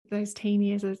those teen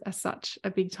years are such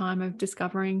a big time of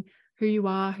discovering who you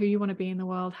are, who you want to be in the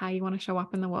world, how you want to show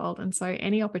up in the world. And so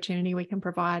any opportunity we can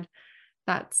provide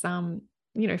that's,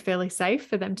 fairly safe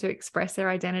for them to express their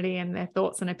identity and their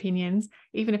thoughts and opinions,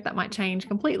 even if that might change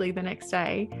completely the next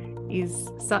day, is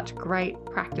such great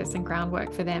practice and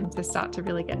groundwork for them to start to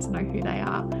really get to know who they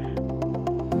are.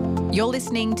 You're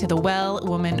listening to the Well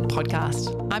Woman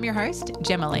podcast. I'm your host,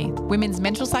 Gemma Lee, women's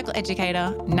menstrual cycle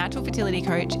educator, natural fertility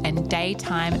coach, and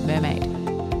daytime mermaid.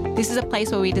 This is a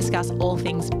place where we discuss all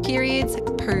things periods,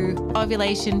 poo,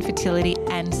 ovulation, fertility,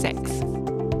 and sex.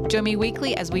 Join me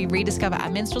weekly as we rediscover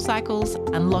our menstrual cycles,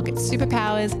 unlock its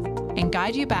superpowers, and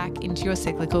guide you back into your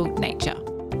cyclical nature.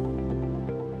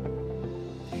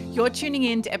 You're tuning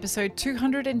in to episode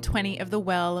 220 of the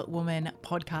Well Woman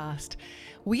podcast.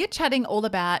 We are chatting all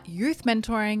about youth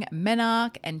mentoring,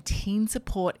 Menarche, and teen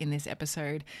support in this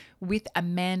episode with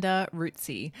Amanda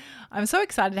Rootsey. I'm so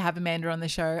excited to have Amanda on the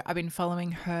show. I've been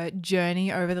following her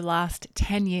journey over the last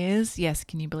 10 years. Yes,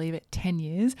 can you believe it? 10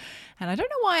 years. And I don't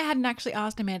know why I hadn't actually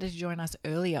asked Amanda to join us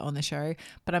earlier on the show,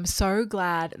 but I'm so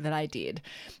glad that I did.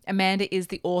 Amanda is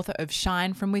the author of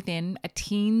Shine From Within, a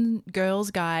teen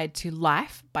girl's guide to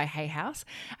life by Hay House,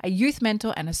 a youth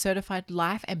mentor, and a certified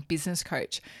life and business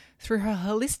coach. Through her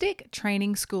holistic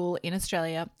training school in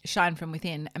Australia, Shine From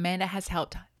Within, Amanda has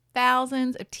helped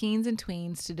thousands of teens and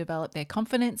tweens to develop their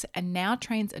confidence and now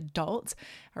trains adults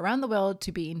around the world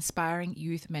to be inspiring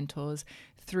youth mentors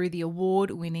through the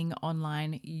award-winning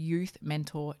online youth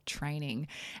mentor training.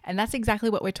 And that's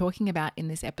exactly what we're talking about in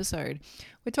this episode.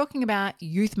 We're talking about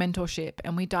youth mentorship,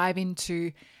 and we dive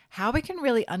into how we can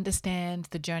really understand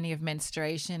the journey of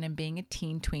menstruation and being a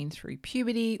teen tween through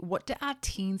puberty. What do our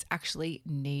teens actually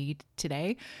need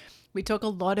today? We talk a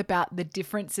lot about the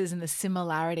differences and the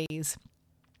similarities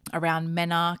around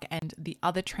menarche and the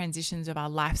other transitions of our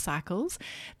life cycles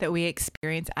that we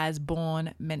experience as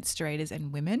born menstruators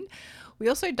and women. We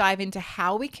also dive into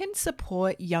how we can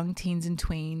support young teens and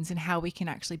tweens and how we can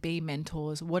actually be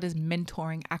mentors. What does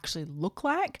mentoring actually look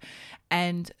like?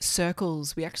 And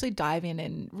circles. We actually dive in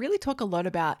and really talk a lot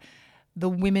about the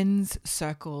women's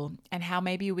circle and how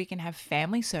maybe we can have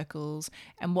family circles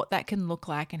and what that can look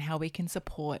like and how we can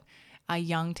support our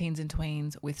young teens and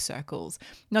tweens with circles.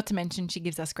 Not to mention, she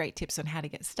gives us great tips on how to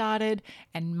get started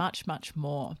and much, much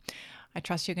more. I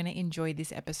trust you're going to enjoy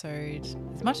this episode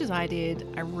as much as I did.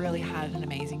 I really had an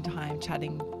amazing time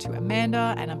chatting to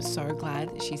Amanda, and I'm so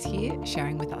glad that she's here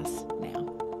sharing with us now.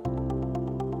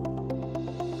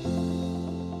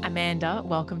 Amanda,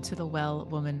 welcome to the Well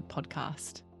Woman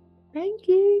podcast. Thank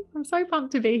you. I'm so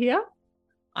pumped to be here.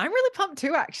 I'm really pumped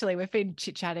too, actually. We've been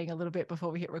chit-chatting a little bit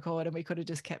before we hit record, and we could have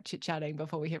just kept chit-chatting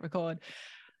before we hit record.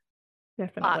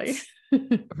 Definitely.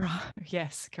 Right,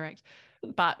 yes, correct.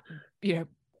 But,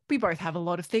 we both have a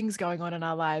lot of things going on in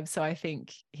our lives, so I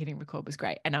think hitting record was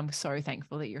great. And I'm so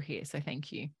thankful that you're here, so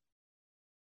thank you.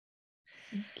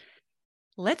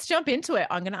 Let's jump into it.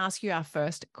 I'm going to ask you our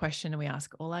first question, and we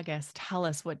ask all our guests. Tell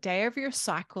us, what day of your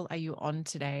cycle are you on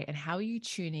today, and how are you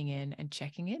tuning in and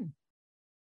checking in?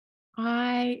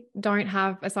 I don't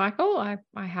have a cycle. I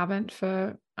haven't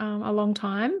for a long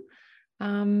time.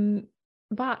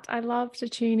 But I love to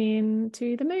tune in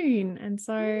to the moon. And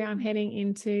so I'm heading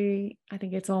into, I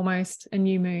think it's almost a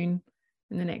new moon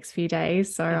in the next few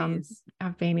days. So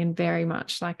I've been in very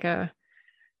much like a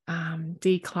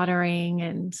decluttering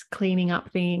and cleaning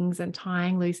up things and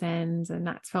tying loose ends. And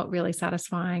that's felt really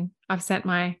satisfying. I've sent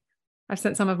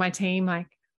some of my team like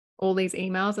all these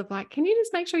emails of like, can you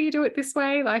just make sure you do it this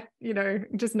way? Like,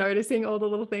 just noticing all the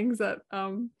little things that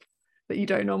you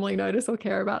don't normally notice or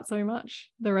care about so much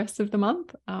the rest of the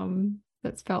month.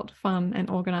 That's felt fun and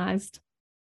organized.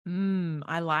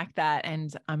 I like that.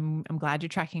 And I'm glad you're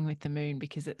tracking with the moon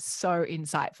because it's so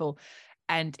insightful.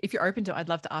 And if you're open to it, I'd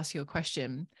love to ask you a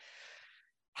question.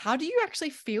 How do you actually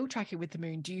feel tracking with the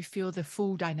moon? Do you feel the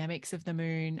full dynamics of the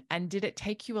moon? And did it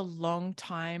take you a long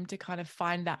time to kind of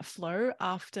find that flow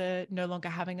after no longer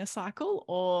having a cycle,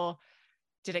 or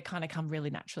did it kind of come really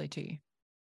naturally to you?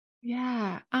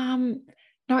 Yeah.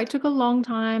 No, it took a long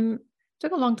time.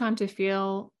 Took a long time to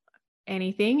feel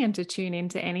anything and to tune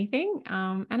into anything.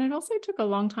 And it also took a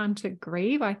long time to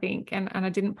grieve, I think. And I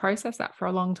didn't process that for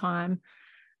a long time.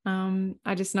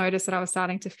 I just noticed that I was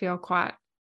starting to feel quite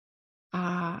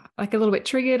like a little bit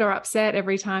triggered or upset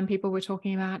every time people were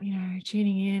talking about,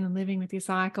 tuning in and living with your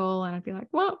cycle. And I'd be like,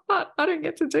 what? I don't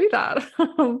get to do that.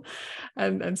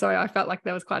 and so I felt like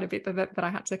there was quite a bit that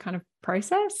I had to kind of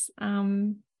process.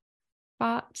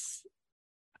 But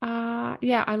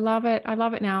I love it. I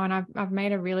love it now. And I've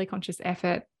made a really conscious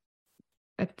effort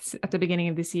at the beginning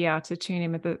of this year to tune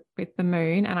in with the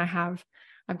moon. And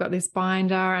I've I've got this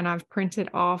binder and I've printed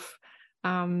off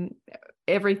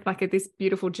this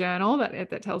beautiful journal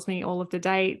that tells me all of the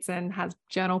dates and has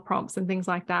journal prompts and things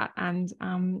like that. And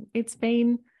it's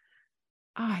been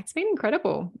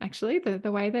incredible, actually,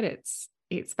 the way that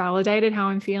it's validated how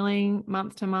I'm feeling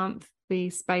month to month, the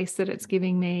space that it's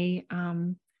giving me,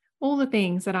 all the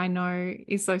things that I know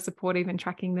is so supportive in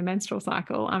tracking the menstrual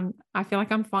cycle. I feel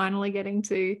like I'm finally getting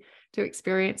to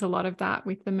experience a lot of that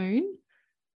with the moon.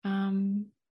 And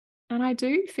I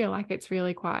do feel like it's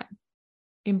really quite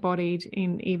embodied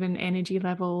in even energy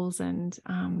levels and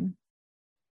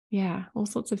all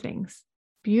sorts of things.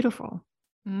 Beautiful.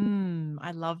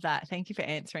 I love that. Thank you for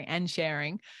answering and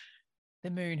sharing.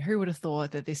 The moon, who would have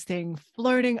thought that this thing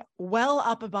floating well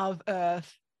up above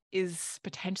Earth is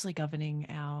potentially governing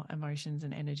our emotions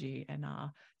and energy and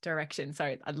our direction. So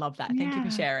I love that. Thank you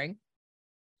for sharing.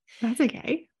 That's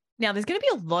okay. Now, there's going to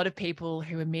be a lot of people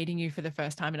who are meeting you for the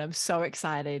first time, and I'm so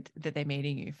excited that they're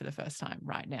meeting you for the first time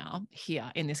right now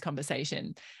here in this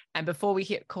conversation. And before we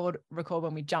hit record,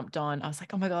 when we jumped on, I was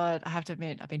like, oh my God, I have to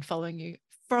admit, I've been following you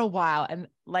for a while. And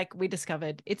like we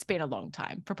discovered, it's been a long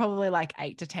time, for probably like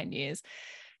 8 to 10 years.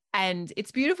 And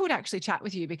it's beautiful to actually chat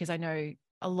with you because I know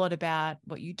a lot about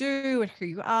what you do and who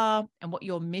you are and what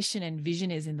your mission and vision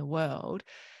is in the world.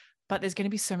 But there's going to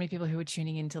be so many people who are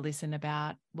tuning in to listen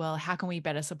about, well, how can we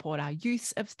better support our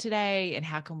youths of today? And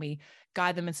how can we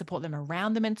guide them and support them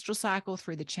around the menstrual cycle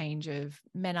through the change of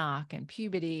menarche and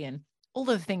puberty and all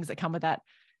the things that come with that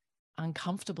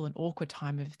uncomfortable and awkward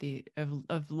time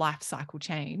of life cycle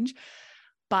change.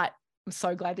 But I'm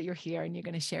so glad that you're here and you're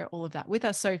going to share all of that with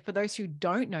us. So for those who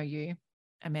don't know you,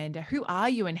 Amanda, who are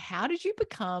you and how did you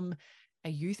become a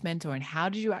youth mentor, and how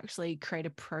did you actually create a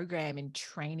program in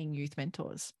training youth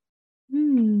mentors?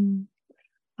 I'm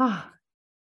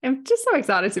just so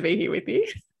excited to be here with you.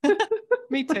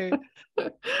 Me too.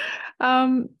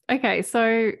 Okay,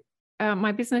 so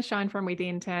my business Shine From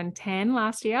Within turned 10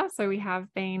 last year. So we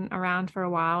have been around for a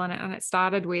while, and it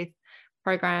started with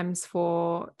programs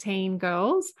for teen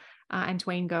girls and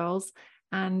tween girls,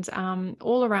 and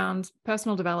all around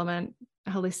personal development,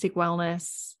 holistic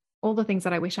wellness, all the things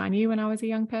that I wish I knew when I was a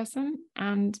young person.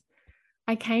 And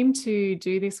I came to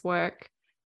do this work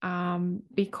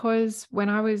because when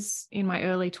I was in my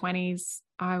early 20s,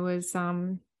 I was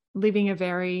living a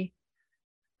very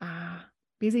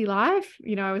busy life.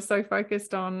 I was so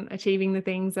focused on achieving the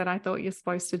things that I thought you're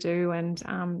supposed to do, and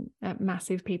a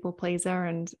massive people pleaser,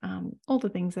 and all the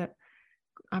things that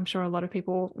I'm sure a lot of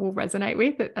people will resonate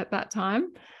with at that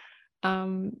time.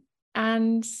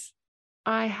 And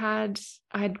I had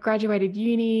graduated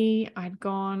uni. I'd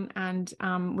gone and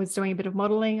was doing a bit of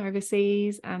modeling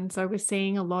overseas, and so was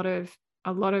seeing a lot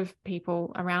of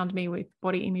people around me with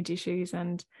body image issues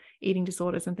and eating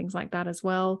disorders and things like that as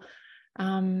well,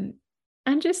 and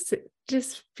just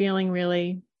feeling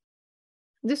really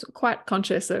just quite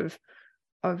conscious of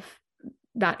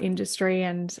that industry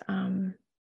and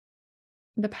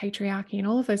the patriarchy and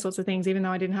all of those sorts of things, even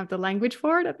though I didn't have the language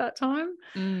for it at that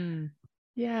time.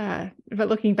 Yeah, but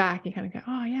looking back, you kind of go,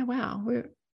 oh yeah, wow,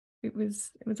 it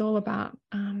was all about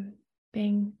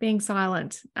being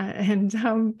silent, and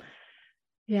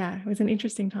it was an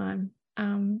interesting time.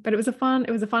 But it was a fun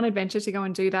adventure to go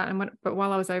and do that. But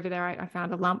while I was over there, I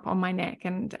found a lump on my neck,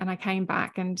 and I came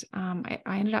back, and I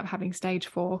ended up having stage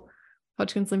 4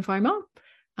 Hodgkin's lymphoma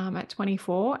at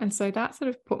 24, and so that sort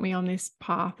of put me on this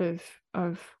path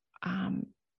of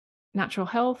natural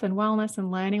health and wellness,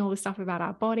 and learning all the stuff about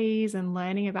our bodies, and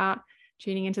learning about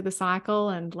tuning into the cycle,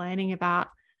 and learning about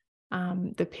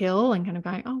the pill, and kind of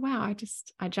going, oh wow,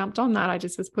 I jumped on that. I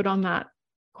just was put on that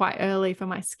quite early for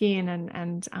my skin,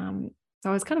 and so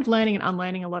I was kind of learning and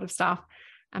unlearning a lot of stuff.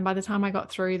 And by the time I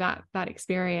got through that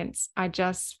experience, I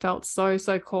just felt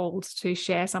so called to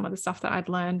share some of the stuff that I'd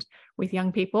learned with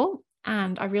young people,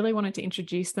 and I really wanted to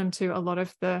introduce them to a lot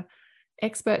of the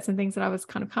experts and things that I was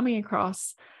kind of coming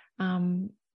across,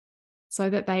 so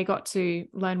that they got to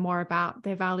learn more about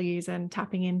their values and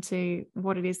tapping into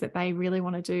what it is that they really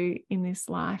want to do in this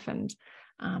life, and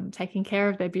taking care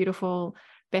of their beautiful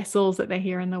vessels that they're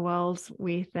here in the world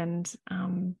with. And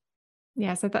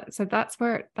so that's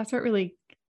where it really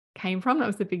came from. That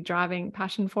was the big driving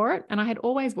passion for it. And I had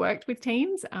always worked with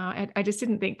teens. I just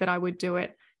didn't think that I would do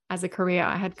it as a career.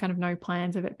 I had kind of no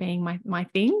plans of it being my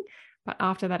thing. But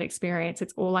after that experience,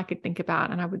 it's all I could think about.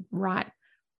 And I would write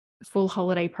full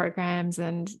holiday programs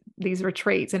and these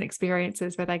retreats and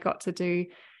experiences where they got to do,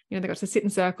 they got to sit in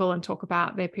circle and talk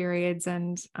about their periods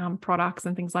and products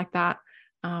and things like that.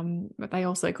 But they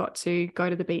also got to go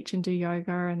to the beach and do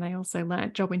yoga, and they also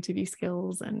learned job interview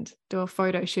skills and do a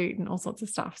photo shoot and all sorts of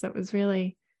stuff. So it was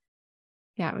really,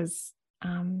 it was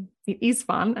it is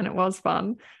fun, and it was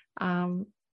fun.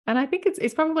 And I think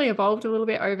it's probably evolved a little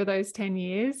bit over those 10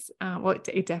 years. Well,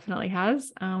 it definitely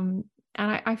has. And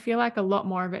I feel like a lot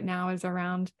more of it now is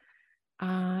around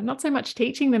not so much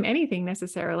teaching them anything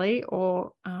necessarily,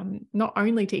 or not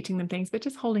only teaching them things, but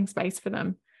just holding space for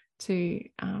them to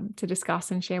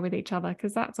discuss and share with each other,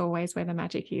 because that's always where the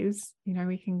magic is. You know,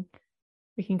 we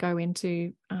can go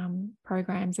into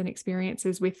programs and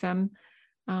experiences with them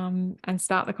and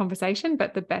start the conversation,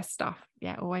 but the best stuff,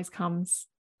 always comes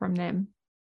from them.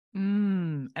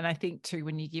 And I think too,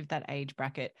 when you give that age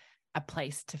bracket a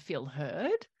place to feel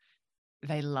heard,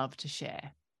 they love to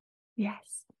share.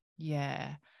 Yes.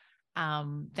 Yeah.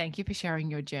 Thank you for sharing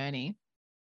your journey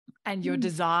and your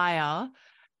desire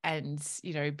and,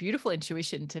 you know, beautiful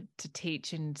intuition to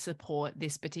teach and support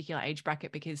this particular age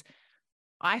bracket, because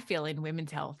I feel in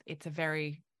women's health, it's a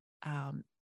very, the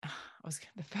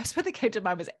first word that came to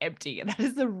mind was empty, and that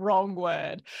is the wrong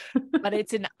word, but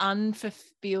it's an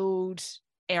unfulfilled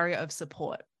area of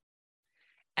support.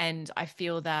 And I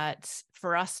feel that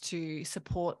for us to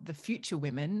support the future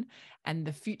women and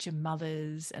the future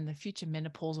mothers and the future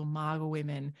menopausal Marga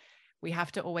women, we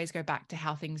have to always go back to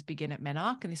how things begin at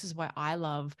Menarche. And this is why I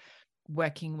love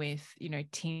working with, you know,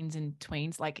 teens and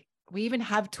tweens. Like, we even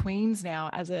have tweens now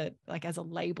as a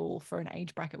label for an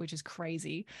age bracket, which is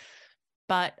crazy.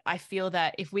 But I feel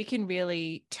that if we can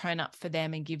really turn up for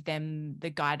them and give them the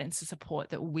guidance and support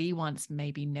that we once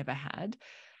maybe never had,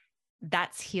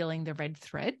 that's healing the red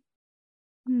thread.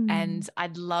 And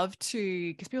I'd love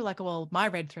to, because people are like, well, my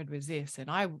red thread was this, and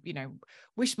I, you know,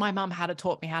 wish my mum had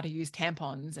taught me how to use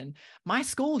tampons, and my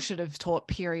school should have taught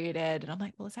period ed. And I'm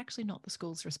like, well, it's actually not the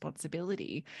school's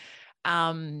responsibility.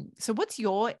 So what's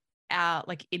your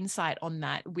insight on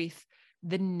that, with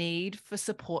the need for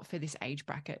support for this age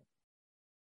bracket?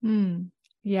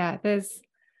 Yeah, there's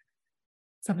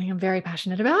something I'm very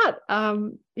passionate about.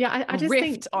 I just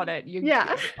think on it.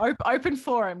 Open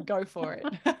forum, go for it.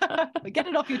 Get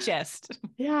it off your chest.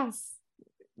 Yes.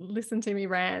 Listen to me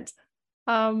rant.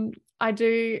 I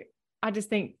just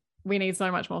think we need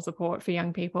so much more support for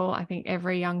young people. I think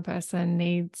every young person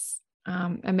needs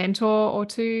a mentor or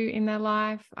two in their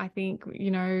life. I think, you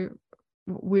know,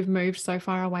 we've moved so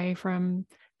far away from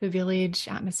the village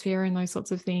atmosphere and those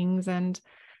sorts of things. And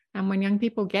when young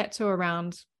people get to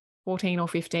around 14 or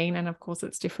 15, and of course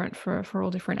it's different for all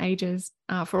different ages,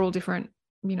 for all different,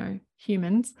 you know,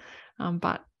 humans.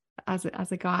 But as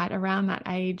a guide, around that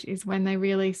age is when they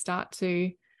really start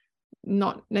to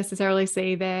not necessarily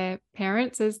see their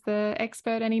parents as the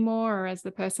expert anymore, or as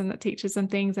the person that teaches them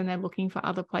things, and they're looking for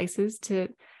other places to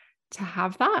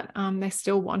have that. They're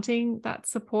still wanting that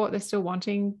support. They're still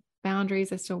wanting boundaries.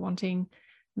 They're still wanting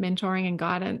mentoring and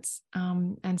guidance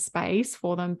and space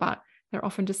for them, but they're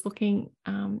often just looking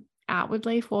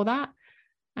outwardly for that.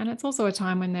 And it's also a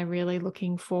time when they're really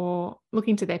looking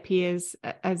to their peers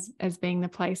as being the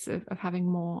place of having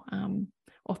more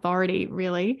authority,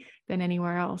 really, than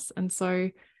anywhere else. And so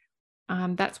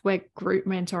that's where group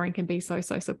mentoring can be so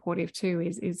supportive too,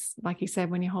 is like you said,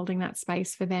 when you're holding that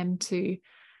space for them to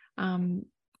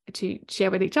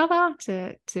share with each other,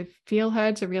 to feel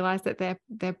heard, to realize that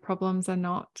their problems are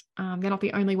not, they're not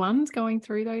the only ones going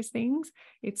through those things.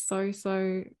 It's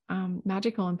so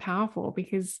magical and powerful,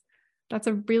 because that's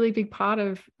a really big part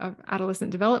of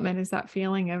adolescent development, is that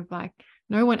feeling of like,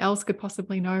 no one else could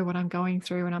possibly know what I'm going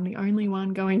through, and I'm the only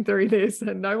one going through this,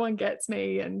 and no one gets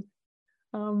me. And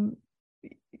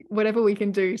whatever we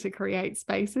can do to create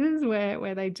spaces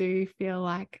where they do feel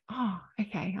like, oh,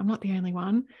 okay, I'm not the only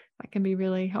one, that can be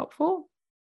really helpful.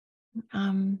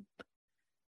 And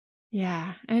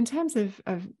in terms of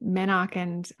Menarche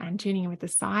and tuning in with the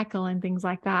cycle and things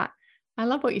like that, I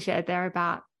love what you shared there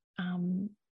about,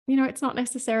 you know, it's not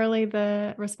necessarily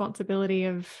the responsibility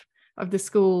of the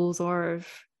schools or of,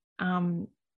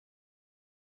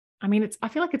 I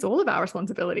feel like it's all of our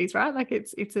responsibilities, right? Like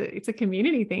it's a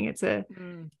community thing.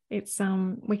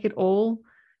 We could all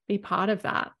be part of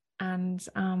that. And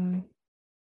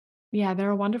there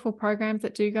are wonderful programs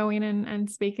that do go in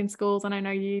and speak in schools, and I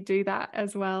know you do that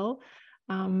as well.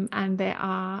 And there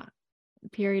are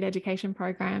period education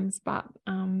programs, but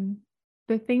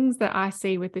the things that I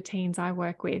see with the teens I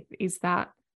work with is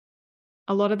that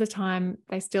a lot of the time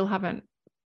they still haven't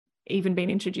even been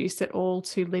introduced at all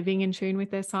to living in tune with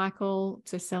their cycle,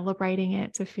 to celebrating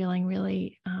it, to feeling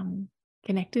really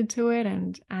connected to it,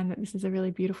 and that this is a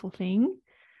really beautiful thing.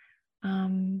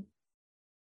 And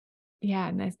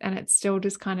it's still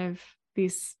just kind of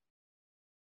this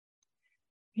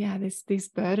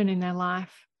burden in their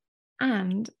life.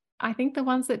 And I think the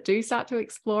ones that do start to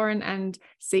explore and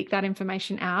seek that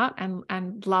information out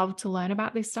and love to learn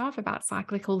about this stuff, about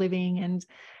cyclical living and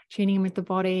tuning in with the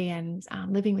body and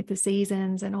living with the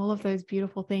seasons and all of those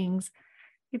beautiful things,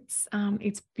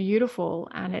 it's beautiful,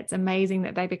 and it's amazing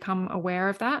that they become aware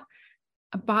of that.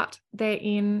 But they're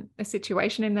in a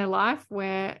situation in their life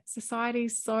where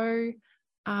society's so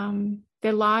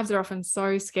their lives are often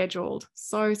so scheduled,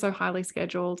 so highly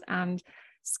scheduled, and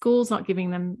school's not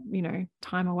giving them,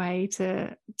 time away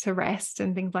to rest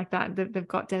and things like that. They've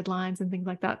got deadlines and things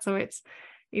like that. So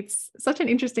it's such an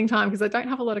interesting time because they don't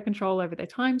have a lot of control over their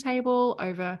timetable,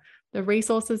 over the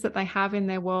resources that they have in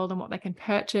their world and what they can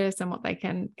purchase and what they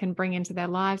can bring into their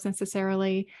lives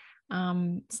necessarily.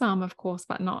 Some, of course,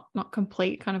 but not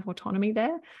complete kind of autonomy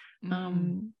there.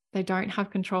 They don't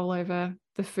have control over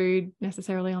the food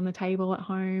necessarily on the table at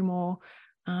home, or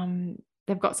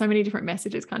they've got so many different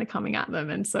messages kind of coming at them.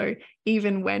 And so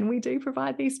even when we do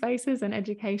provide these spaces and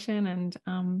education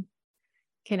and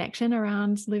connection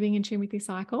around living in tune with your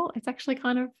cycle, it's actually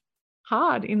kind of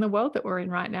hard in the world that we're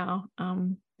in right now,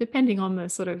 depending on the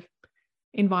sort of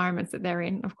environments that they're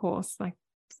in, of course. Like,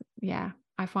 yeah,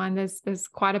 I find there's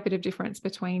quite a bit of difference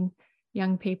between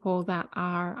young people that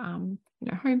are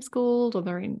homeschooled, or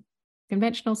they're in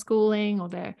conventional schooling, or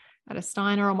they're at a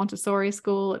Steiner or Montessori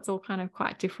school. It's all kind of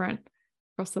quite different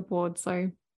across the board. So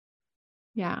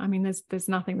yeah, I mean, there's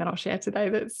nothing that I'll share today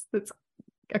that's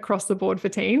across the board for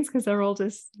teens, because they're all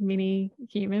just mini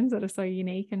humans that are so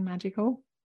unique and magical.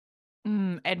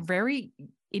 And very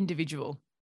individual.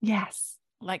 Yes.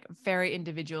 Like very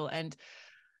individual. And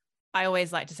I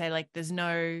always like to say, like, there's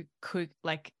no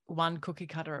one cookie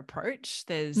cutter approach.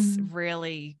 There's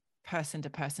really person to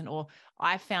person, or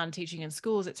I found teaching in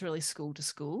schools, it's really school to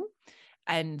school.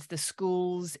 And the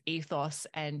school's ethos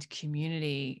and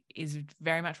community is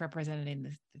very much represented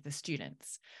in the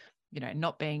students.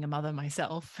 Not being a mother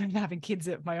myself and having kids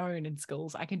of my own in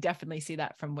schools, I can definitely see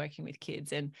that from working with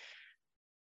kids. And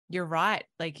you're right,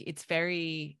 like, it's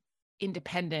very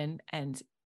independent, and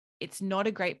it's not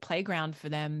a great playground for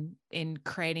them in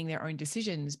creating their own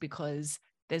decisions because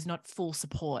there's not full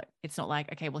support. It's not like,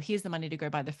 okay, well, here's the money to go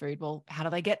buy the food. Well, how do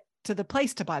they get to the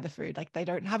place to buy the food? Like, they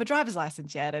don't have a driver's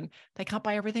license yet, and they can't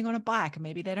buy everything on a bike, and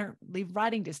maybe they don't live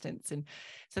riding distance. And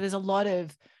so there's a lot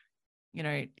of,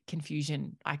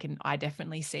 confusion I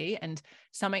definitely see. And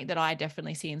something that I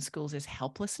definitely see in schools is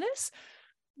helplessness,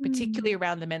 particularly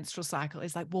around the menstrual cycle.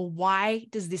 Is like, well, why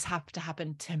does this have to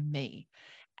happen to me?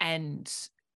 And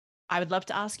I would love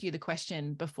to ask you the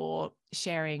question before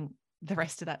sharing the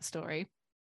rest of that story.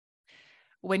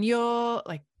 When you're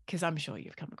like, because I'm sure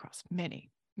you've come across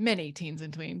many, many teens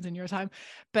and tweens in your time,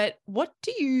 but what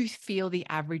do you feel the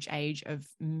average age of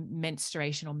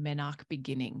menstruation or menarche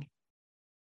beginning?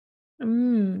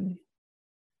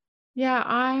 Yeah,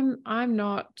 I'm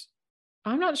not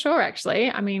sure, actually.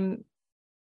 I mean,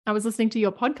 I was listening to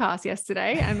your podcast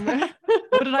yesterday, and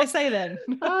what did I say then?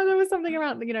 There was something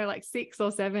around, like 6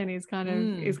 or 7 is kind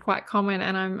of is quite common.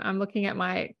 And I'm looking at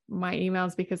my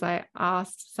emails because I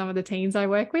asked some of the teens I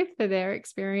work with for their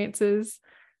experiences,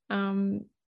 leading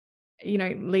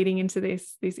into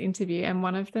this interview. And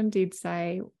one of them did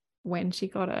say when she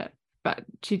got it, but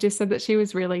she just said that she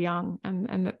was really young,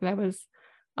 and that there was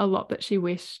a lot that she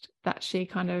wished that she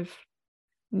kind of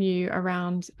knew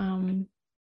around.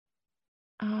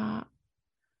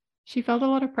 She felt a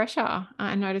lot of pressure.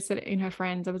 I noticed it in her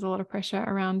friends. There was a lot of pressure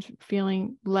around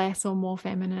feeling less or more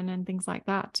feminine and things like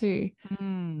that too.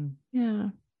 Yeah.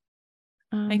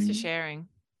 Thanks for sharing.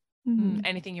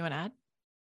 Anything you want to add?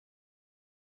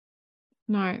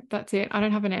 No, that's it. I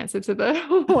don't have an answer to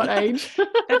the what age.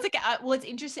 That's okay. Well, it's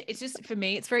interesting. It's just, for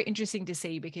me, it's very interesting to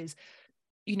see because,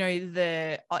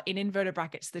 the in inverted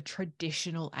brackets, the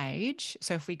traditional age.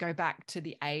 So if we go back to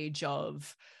the age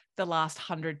of the last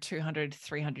 100, 200,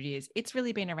 300 years, it's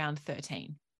really been around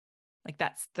 13. Like,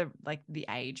 that's the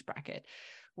age bracket.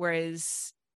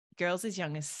 Whereas girls as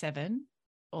young as 7,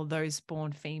 or those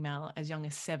born female as young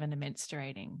as 7, are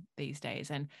menstruating these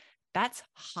days. And that's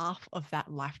half of that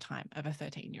lifetime of a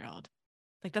 13-year-old.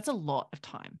 Like, that's a lot of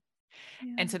time.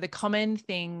 Yeah. And so the common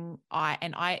thing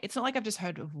it's not like I've just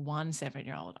heard of one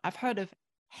 7-year-old. I've heard of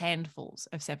handfuls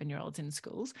of 7-year-olds in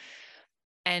schools.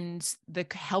 And the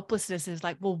helplessness is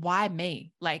like, well, why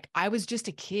me? Like, I was just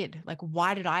a kid. Like,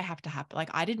 why did I have to happen?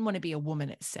 Like, I didn't want to be a woman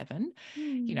at 7,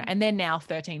 and they're now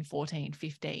 13, 14,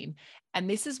 15. And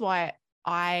this is why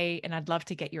I'd love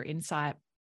to get your insight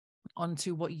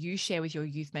onto what you share with your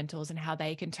youth mentors and how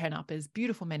they can turn up as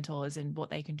beautiful mentors and what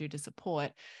they can do to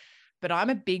support. But I'm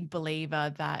a big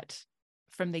believer that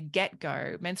from the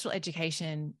get-go, menstrual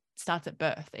education starts at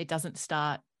birth. It doesn't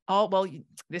start oh, well,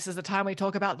 this is the time we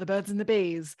talk about the birds and the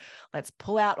bees. Let's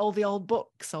pull out all the old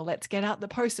books, or let's get out the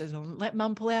posters, or let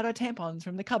mum pull out her tampons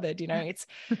from the cupboard.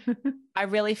 I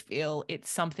really feel it's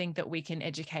something that we can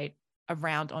educate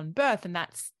around on birth. And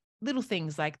that's little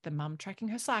things like the mum tracking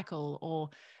her cycle, or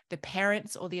the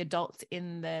parents or the adults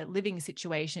in the living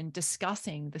situation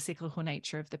discussing the cyclical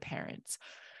nature of the parents,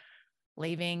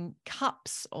 leaving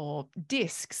cups or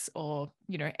discs or,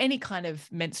 any kind of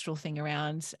menstrual thing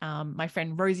around. My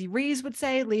friend Rosie Rees would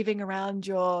say, leaving around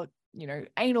your,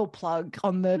 anal plug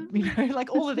on the,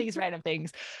 like all of these random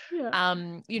things, Yeah.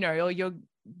 or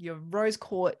your rose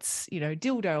quartz,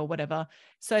 dildo or whatever,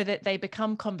 so that they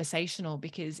become conversational,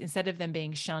 because instead of them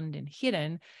being shunned and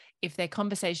hidden, if they're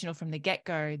conversational from the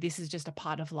get-go, this is just a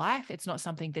part of life. It's not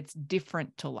something that's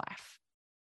different to life.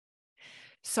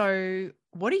 So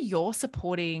what are your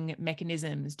supporting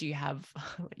mechanisms? Do you have,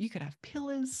 you could have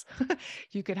pillars,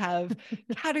 you could have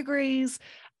categories,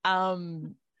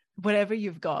 whatever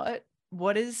you've got.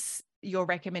 What is your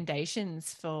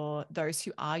recommendations for those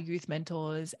who are youth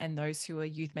mentors and those who are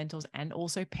youth mentors and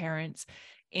also parents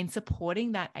in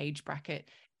supporting that age bracket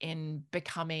in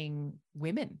becoming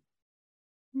women?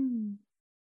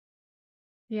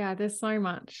 Yeah, there's so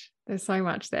much. There's so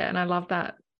much there. And I love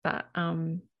that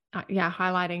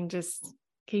highlighting just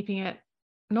keeping it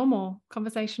normal,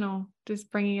 conversational,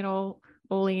 just bringing it all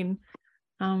in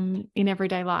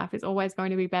everyday life. Is always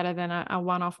going to be better than a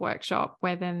one-off workshop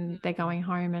where then they're going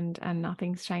home and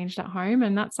nothing's changed at home.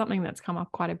 And that's something that's come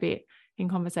up quite a bit in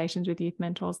conversations with youth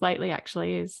mentors lately,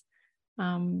 actually, is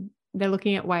they're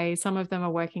looking at ways. Some of them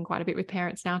are working quite a bit with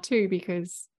parents now too,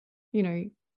 because,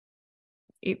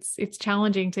 it's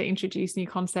challenging to introduce new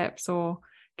concepts or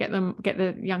get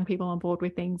the young people on board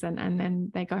with things, and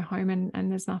then they go home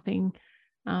and there's nothing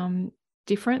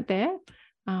different there,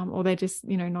 or they're just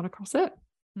not across it.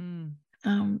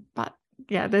 But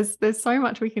yeah, there's so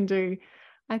much we can do.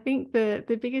 I think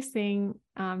the biggest thing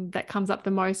that comes up the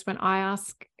most when I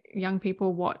ask young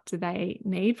people what do they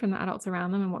need from the adults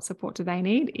around them and what support do they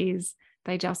need, is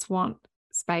they just want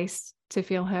space to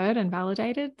feel heard and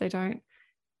validated. They don't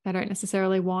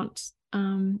necessarily want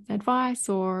advice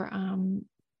or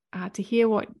to hear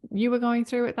what you were going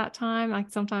through at that time.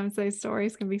 Like sometimes those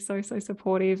stories can be so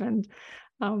supportive and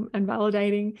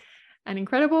validating and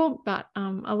incredible, but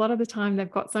a lot of the time they've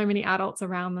got so many adults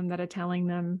around them that are telling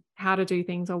them how to do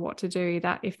things or what to do,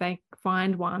 that if they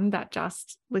find one that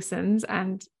just listens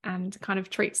and kind of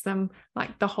treats them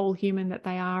like the whole human that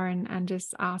they are, and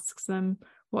just asks them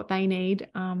what they need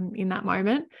in that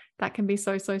moment, that can be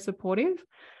so supportive.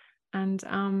 And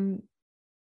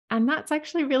that's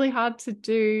actually really hard to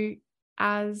do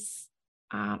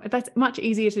that's much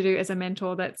easier to do as a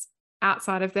mentor that's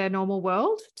outside of their normal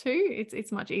world too.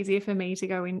 It's much easier for me to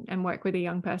go in and work with a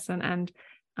young person and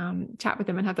chat with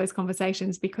them and have those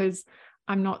conversations, because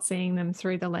I'm not seeing them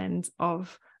through the lens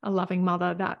of a loving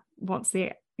mother that wants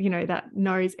that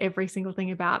knows every single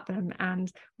thing about them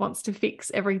and wants to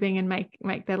fix everything and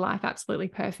make their life absolutely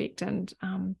perfect, and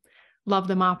love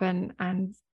them up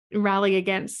and rally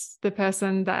against the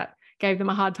person that gave them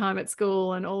a hard time at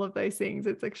school and all of those things.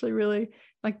 It's actually really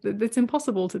it's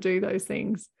impossible to do those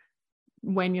things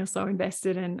when you're so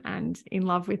invested and in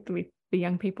love with the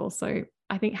young people. So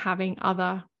I think having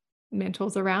other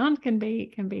mentors around can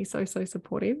be so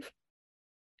supportive.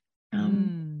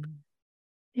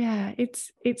 Yeah,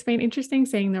 it's been interesting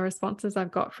seeing the responses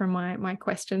I've got from my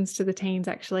questions to the teens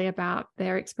actually about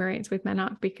their experience with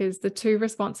Menarche, because the two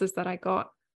responses that I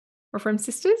got were from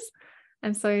sisters.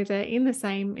 And so they're in the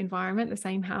same environment, the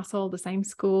same household, the same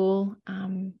school,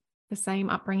 the same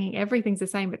upbringing, everything's the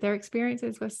same, but their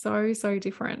experiences were so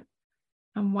different.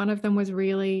 One of them was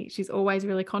she's always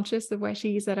really conscious of where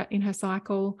she is in her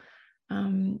cycle.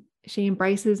 She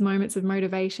embraces moments of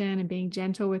motivation and being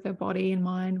gentle with her body and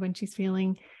mind when she's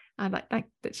feeling that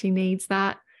she needs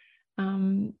that.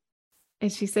 And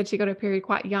she said she got her period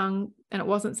quite young and it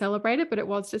wasn't celebrated, but it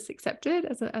was just accepted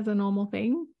as a normal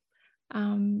thing.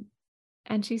 And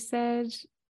she said,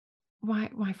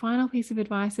 my final piece of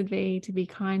advice would be to be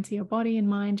kind to your body and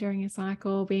mind during your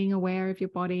cycle, being aware of your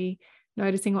body,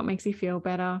 noticing what makes you feel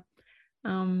better,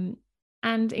 and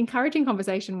encouraging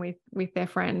conversation with their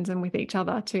friends and with each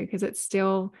other too, because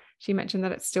she mentioned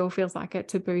that it still feels like a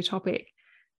taboo topic.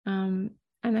 And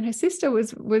then her sister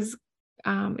is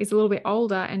a little bit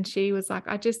older, and she was like,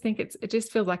 I just think it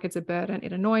just feels like it's a burden.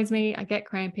 It annoys me. I get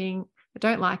cramping. I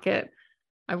don't like it.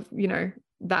 I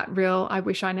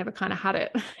wish I never kind of had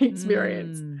it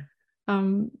experience.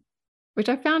 Which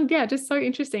I found, just so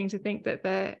interesting to think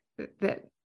that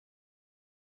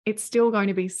it's still going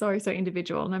to be so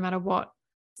individual, no matter what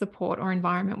support or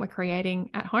environment we're creating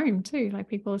at home too. Like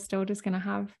people are still just going to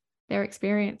have their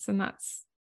experience, and that's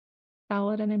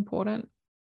valid and important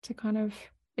to kind of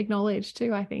acknowledge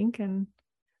too, I think, and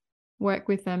work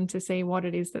with them to see what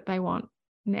it is that they want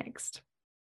next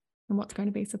and what's going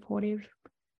to be supportive.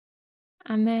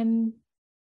 And then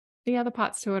the other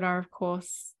parts to it are, of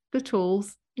course, the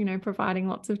tools, providing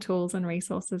lots of tools and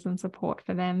resources and support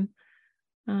for them.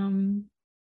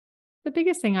 The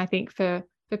biggest thing I think for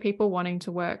people wanting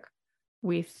to work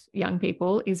with young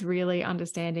people is really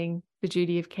understanding the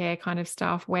duty of care kind of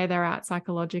stuff, where they're at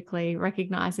psychologically,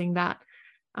 recognizing that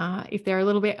if they're a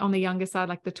little bit on the younger side,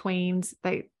 like the tweens,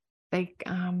 they're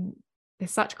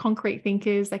such concrete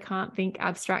thinkers, they can't think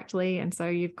abstractly. And so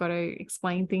you've got to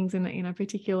explain things in a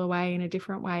particular way, in a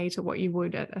different way to what you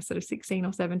would a sort of 16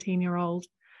 or 17-year-old.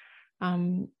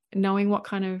 Knowing what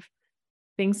kind of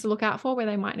things to look out for, where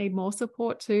they might need more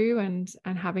support too, and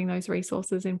having those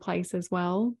resources in place as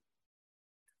well.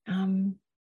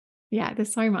 Yeah,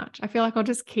 there's so much. I feel like I'll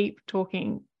just keep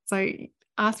talking. So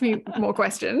ask me more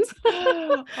questions.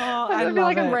 I feel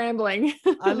like I'm rambling.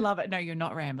 I love it. No, you're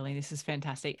not rambling. This is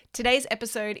fantastic. Today's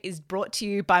episode is brought to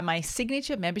you by my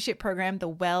signature membership program, the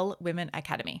Well Women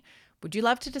Academy. Would you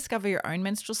love to discover your own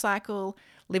menstrual cycle,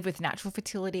 live with natural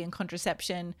fertility and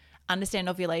contraception, understand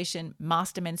ovulation,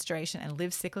 master menstruation, and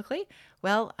live cyclically?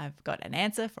 Well, I've got an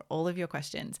answer for all of your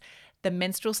questions. The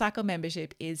menstrual cycle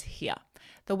membership is here.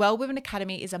 The Well Women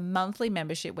Academy is a monthly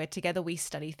membership where together we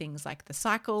study things like the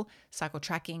cycle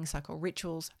tracking, cycle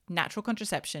rituals, natural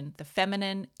contraception, the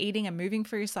feminine, eating and moving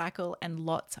through your cycle, and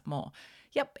lots more.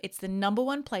 Yep, it's the number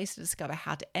one place to discover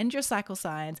how to end your cycle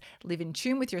signs, live in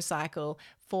tune with your cycle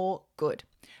for good.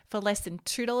 For less than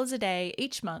 $2 a day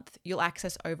each month, you'll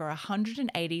access over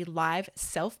 180 live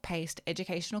self-paced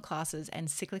educational classes and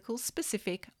cyclical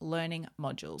specific learning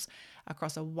modules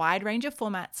across a wide range of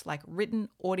formats like written,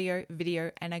 audio,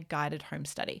 video, and a guided home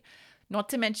study. Not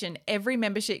to mention, every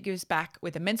membership gives back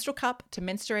with a menstrual cup to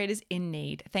menstruators in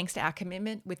need, thanks to our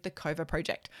commitment with the COVA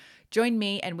Project. Join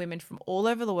me and women from all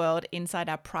over the world inside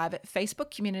our private Facebook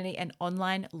community and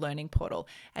online learning portal,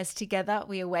 as together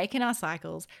we awaken our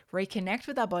cycles, reconnect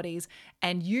with our bodies,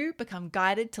 and you become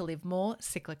guided to live more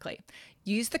cyclically.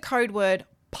 Use the code word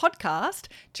podcast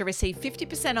to receive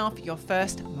 50% off your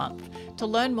first month. To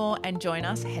learn more and join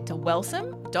us, head to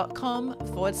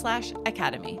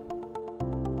wellsome.com/academy.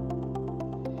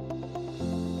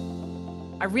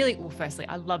 Firstly,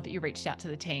 I love that you reached out to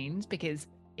the teens, because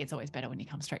it's always better when you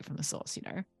come straight from the source,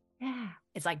 Yeah.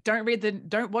 It's like,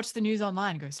 don't watch the news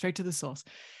online, go straight to the source.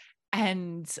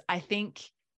 And I think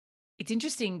it's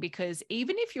interesting because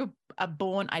even if you're a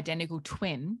born identical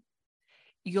twin,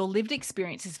 your lived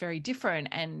experience is very different.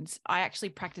 And I actually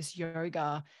practice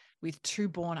yoga with two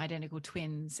born identical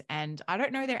twins, and I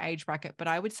don't know their age bracket, but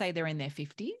I would say they're in their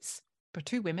 50s, for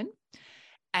two women,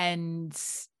 and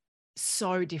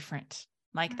so different.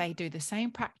 Like they do the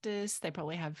same practice. They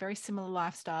probably have very similar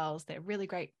lifestyles. They're really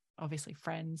great, obviously,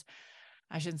 friends.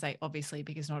 I shouldn't say obviously,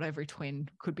 because not every twin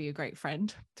could be a great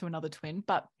friend to another twin,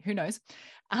 but who knows?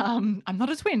 I'm not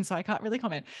a twin, so I can't really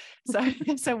comment.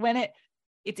 So when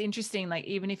it's interesting, like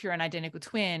even if you're an identical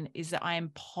twin, is that I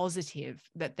am positive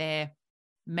that their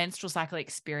menstrual cycle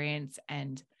experience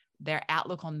and their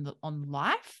outlook on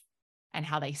life and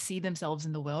how they see themselves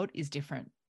in the world is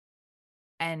different.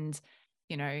 And,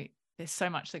 there's so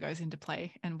much that goes into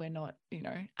play, and we're not,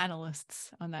 analysts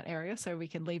on that area, so we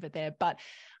can leave it there. But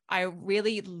I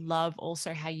really love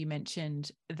also how you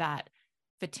mentioned that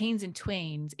for teens and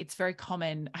tweens, it's very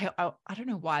common. I don't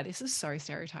know why this is so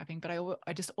stereotyping, but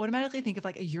I just automatically think of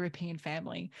like a European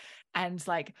family, and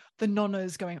like the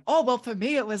nonnas going, oh, well, for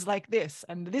me, it was like this,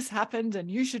 and this happened, and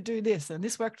you should do this, and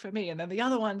this worked for me. And then the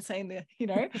other one saying that,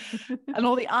 and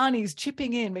all the aunties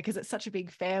chipping in because it's such a big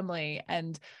family.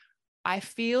 And I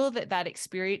feel that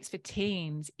experience for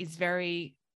teens is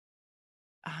very,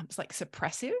 it's like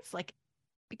suppressive, like,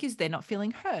 because they're not feeling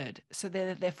heard. So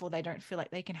therefore they don't feel like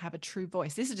they can have a true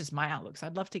voice. This is just my outlook, so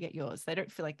I'd love to get yours. They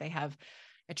don't feel like they have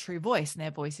a true voice, and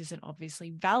their voice isn't obviously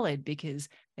valid because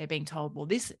they're being told, well,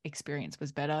 this experience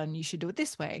was better and you should do it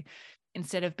this way,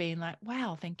 instead of being like,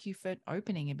 wow, thank you for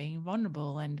opening and being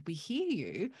vulnerable, and we hear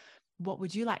you. What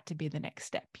would you like to be the next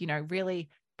step? Really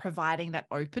providing that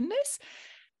openness.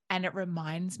 And it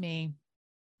reminds me,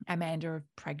 Amanda, of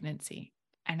pregnancy.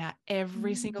 And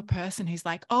every single person who's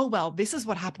like, oh, well, this is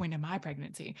what happened in my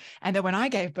pregnancy. And then when I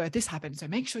gave birth, this happened. So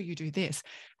make sure you do this.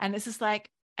 And it's just like,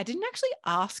 I didn't actually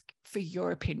ask for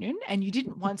your opinion. And you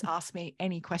didn't once ask me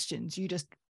any questions. You just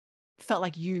felt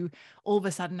like you all of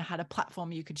a sudden had a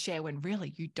platform you could share, when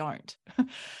really you don't.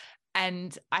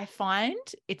 And I find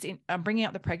I'm bringing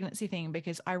up the pregnancy thing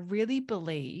because I really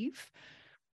believe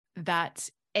that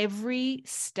every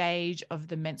stage of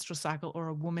the menstrual cycle or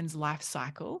a woman's life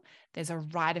cycle, there's a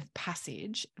rite of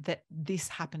passage that this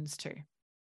happens to.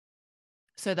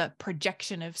 So the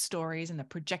projection of stories and the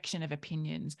projection of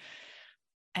opinions.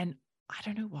 And I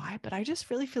don't know why, but I just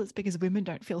really feel it's because women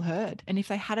don't feel heard. And if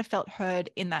they had felt heard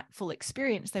in that full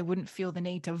experience, they wouldn't feel the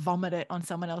need to vomit it on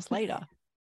someone else later.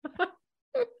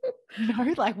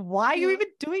 Like, why are you even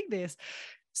doing this?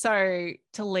 So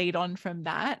to lead on from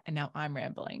that, and now I'm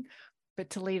rambling,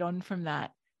 but to lead on from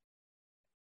that,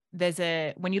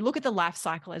 when you look at the life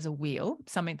cycle as a wheel,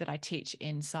 something that I teach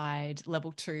inside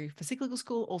level 2 for cyclical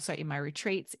school, also in my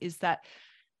retreats, is that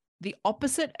the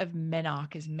opposite of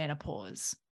menarche is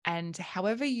menopause. And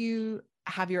however you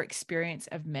have your experience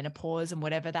of menopause and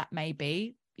whatever that may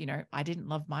be, I didn't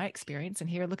love my experience. And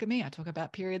here, look at me, I talk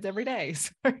about periods every day.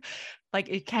 So like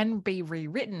it can be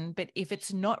rewritten, but if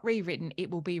it's not rewritten, it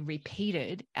will be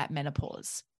repeated at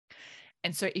menopause.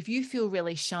 And so if you feel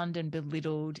really shunned and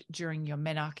belittled during your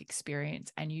menarche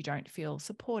experience and you don't feel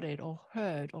supported or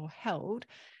heard or held,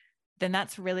 then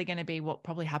that's really going to be what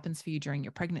probably happens for you during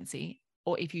your pregnancy,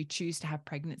 or if you choose to have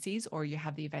pregnancies or you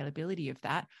have the availability of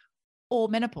that, or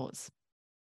menopause.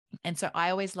 And so I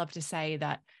always love to say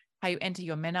that how you enter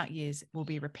your menarche years will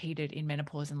be repeated in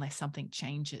menopause unless something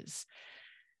changes.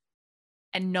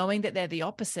 And knowing that they're the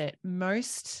opposite,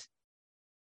 most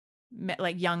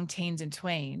like young teens and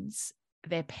tweens,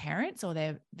 their parents or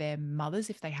their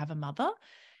mothers, if they have a mother,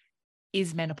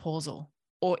 is menopausal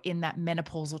or in that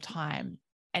menopausal time.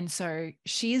 And so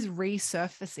she is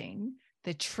resurfacing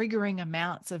the triggering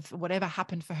amounts of whatever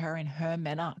happened for her in her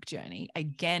menarche journey.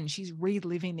 Again, she's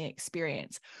reliving the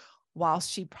experience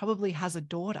whilst she probably has a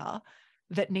daughter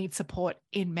that needs support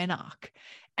in menarche.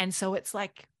 And so it's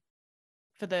like,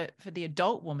 for the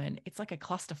adult woman, it's like a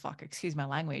clusterfuck, excuse my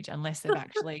language, unless they've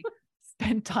actually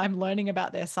spent time learning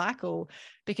about their cycle,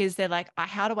 because they're like,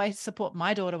 how do I support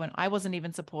my daughter when I wasn't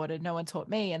even supported? No one taught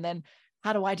me. And then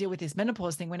how do I deal with this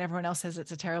menopause thing when everyone else says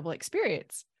it's a terrible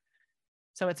experience?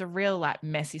 So it's a real like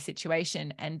messy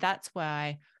situation. And that's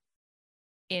why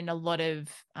in a lot of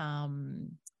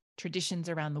traditions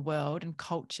around the world and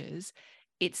cultures,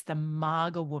 it's the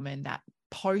Marga woman, that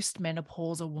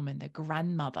post-menopausal woman, the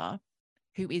grandmother,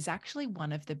 who is actually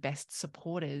one of the best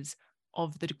supporters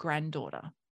of the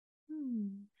granddaughter.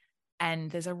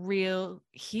 And there's a real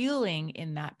healing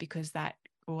in that, because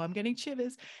I'm getting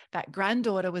shivers, that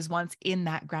granddaughter was once in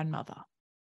that grandmother,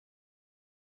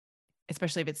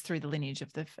 especially if it's through the lineage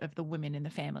of the women in the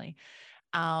family.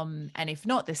 And if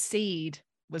not, the seed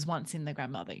was once in the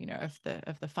grandmother,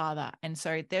 of the father. And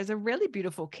so there's a really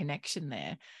beautiful connection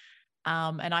there.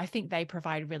 And I think they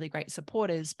provide really great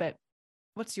supporters. But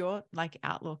what's your like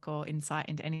outlook or insight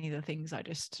into any of the things I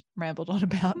just rambled on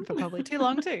about for probably too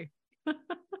long too?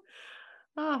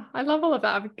 Oh, I love all of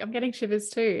that. I'm getting shivers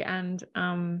too. And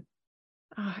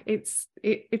it's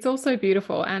also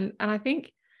beautiful. And I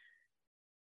think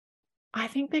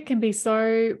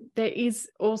there is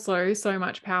also so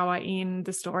much power in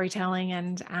the storytelling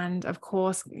and of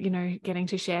course, getting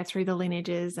to share through the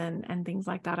lineages and things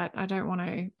like that. I don't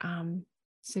want to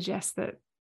suggest that,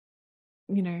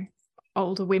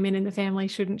 older women in the family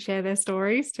shouldn't share their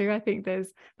stories too. I think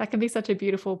that can be such a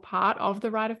beautiful part of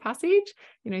the rite of passage,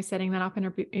 setting that up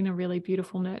in a really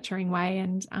beautiful, nurturing way,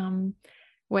 and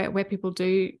where people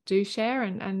do share,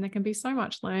 and there can be so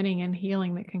much learning and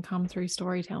healing that can come through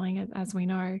storytelling, as we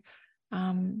know.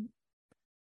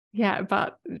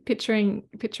 But picturing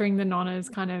the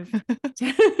nonnas kind of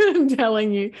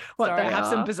telling you what Sorry, they I have are.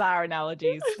 some bizarre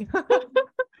analogies.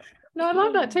 No, I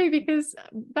love that too, because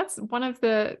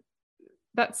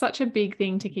that's such a big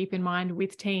thing to keep in mind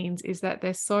with teens, is that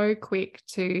they're so quick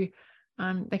to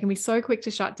they can be so quick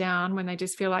to shut down when they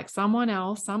just feel like some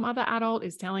other adult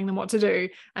is telling them what to do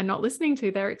and not listening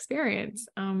to their experience.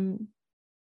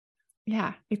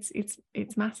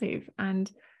 It's massive.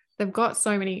 And they've got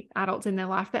so many adults in their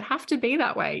life that have to be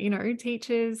that way,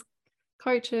 teachers,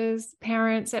 coaches,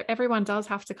 parents, everyone does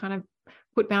have to kind of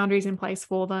put boundaries in place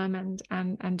for them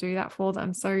and do that for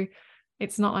them. So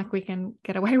it's not like we can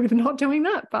get away with not doing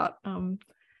that, but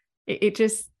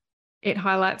it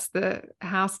highlights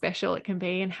how special it can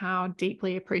be and how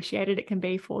deeply appreciated it can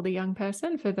be for the young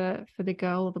person, for the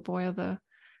girl or the boy or the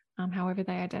however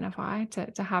they identify,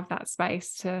 to have that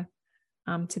space to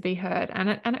be heard,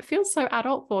 and it feels so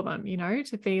adult for them,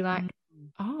 to be like,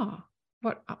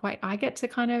 wait, I get to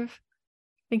kind of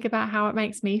think about how it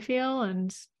makes me feel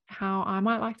and how I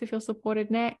might like to feel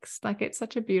supported next. Like, it's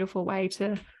such a beautiful way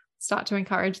to start to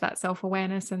encourage that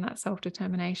self-awareness and that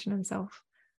self-determination and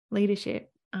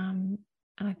self-leadership. And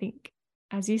I think,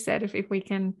 as you said, if we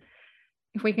can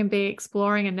be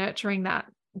exploring and nurturing that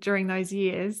during those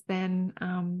years, then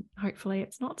hopefully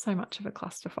it's not so much of a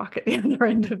clusterfuck at the other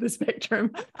end of the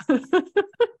spectrum.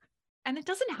 And it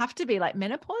doesn't have to be. Like,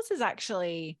 menopause is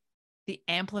actually the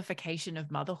amplification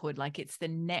of motherhood. Like, it's the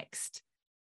next,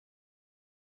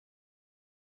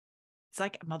 it's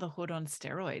like motherhood on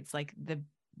steroids. Like,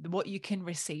 what you can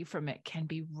receive from it can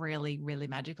be really, really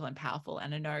magical and powerful.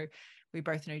 And I know we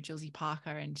both know Jilzy Parker,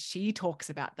 and she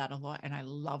talks about that a lot. And I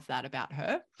love that about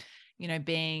her, you know,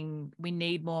 we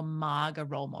need more Marga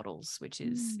role models, which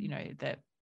is, you know,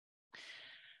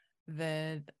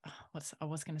 I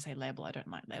was going to say label. I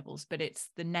don't like labels, but it's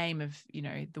the name of, you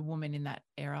know, the woman in that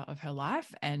era of her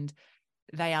life. And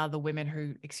they are the women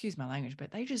who, excuse my language,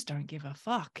 but they just don't give a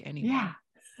fuck anymore. Yeah.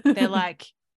 They're like,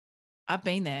 I've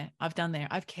been there, I've done there,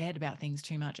 I've cared about things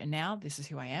too much. And now this is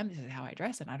who I am. This is how I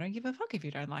dress. And I don't give a fuck if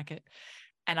you don't like it.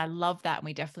 And I love that. And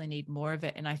we definitely need more of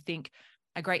it. And I think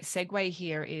a great segue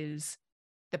here is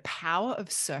the power of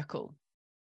circle.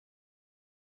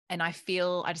 And I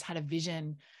just had a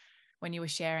vision when you were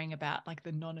sharing about like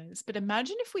the nonnas, but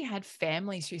imagine if we had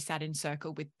families who sat in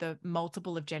circle with the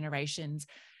multiple of generations,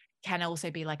 can also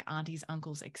be like aunties,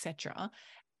 uncles, etc.,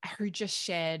 who just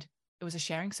shared, it was a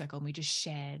sharing circle, and we just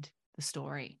shared the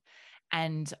story.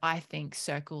 And I think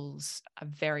circles are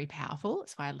very powerful.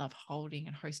 That's why I love holding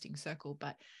and hosting circle.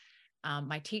 But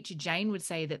my teacher, Jane, would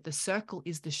say that the circle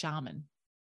is the shaman.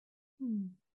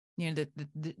 You know,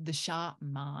 the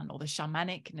shaman, or the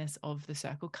shamanicness of the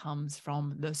circle comes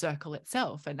from the circle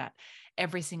itself, and that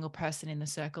every single person in the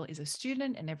circle is a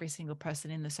student, and every single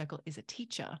person in the circle is a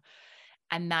teacher.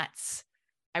 And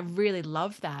I really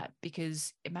love that,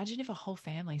 because imagine if a whole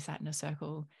family sat in a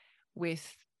circle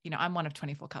with, you know, I'm one of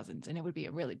 24 cousins, and it would be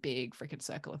a really big freaking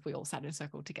circle if we all sat in a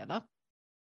circle together,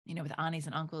 you know, with aunties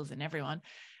and uncles and everyone.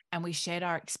 And we shared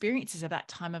our experiences of that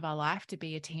time of our life to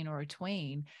be a teen or a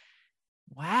tween.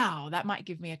 Wow, that might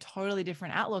give me a totally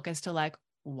different outlook as to like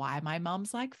why my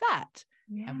mom's like that,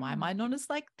 and why my nonna's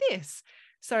like this.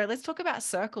 So let's talk about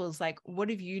circles. Like, what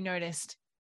have you noticed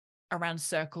around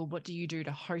circle? What do you do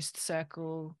to host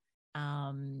circle?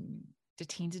 Do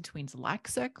teens and tweens like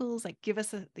circles? Like, give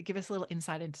us a little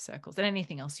insight into circles, and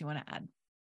anything else you want to add.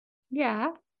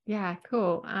 Yeah,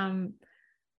 cool.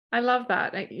 I love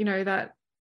that. You know, that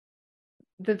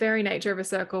the very nature of a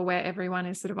circle where everyone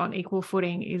is sort of on equal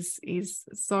footing is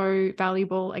so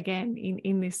valuable, again,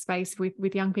 in this space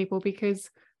with young people,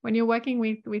 because when you're working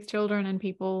with children and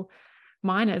people,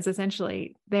 minors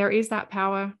essentially, there is that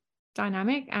power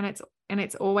dynamic, and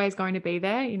it's always going to be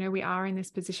there. You know, we are in this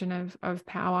position of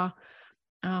power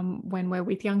when we're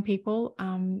with young people,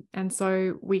 and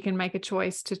so we can make a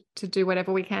choice to do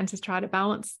whatever we can to try to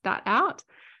balance that out.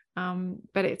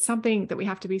 But it's something that we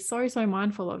have to be so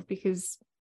mindful of, because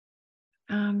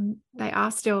they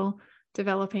are still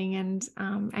developing,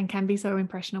 and can be so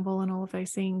impressionable and all of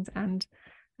those things. And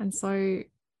so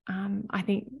I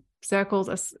think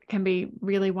circles can be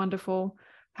really wonderful,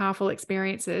 powerful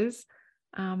experiences,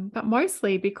 but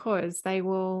mostly because they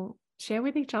will share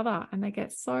with each other, and they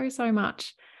get so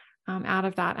much out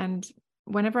of that. And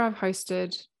whenever I've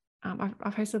hosted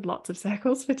lots of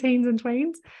circles for teens and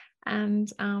tweens, and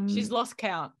She's lost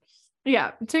count.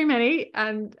 Yeah, too many.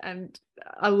 And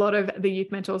a lot of the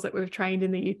youth mentors that we've trained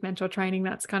in the youth mentor training,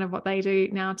 that's kind of what they do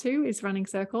now too, is running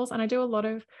circles. And I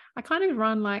kind of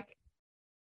run like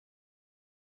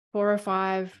 4 or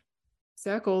 5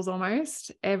 circles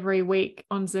almost every week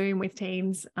on Zoom with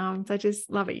teens. So I just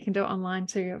love it. You can do it online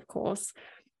too, of course.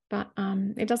 But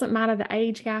it doesn't matter the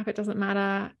age gap. It doesn't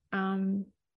matter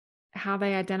how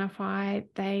they identify.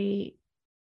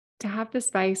 To have the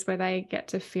space where they get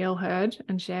to feel heard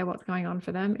and share what's going on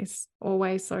for them is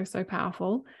always so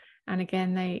powerful. And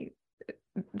again,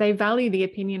 they value the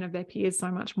opinion of their peers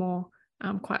so much more,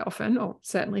 quite often, or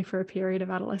certainly for a period of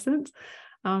adolescence,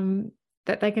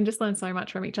 that they can just learn so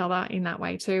much from each other in that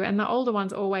way too. And the older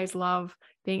ones always love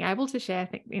being able to share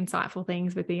insightful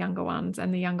things with the younger ones,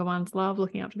 and the younger ones love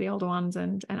looking up to the older ones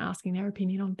and asking their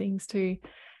opinion on things too,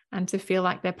 and to feel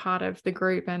like they're part of the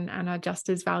group and are just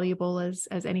as valuable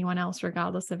as anyone else,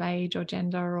 regardless of age or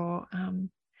gender or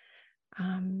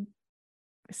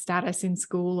status in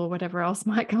school or whatever else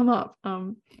might come up.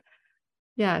 So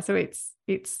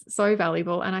it's so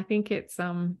valuable. And I think it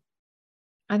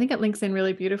links in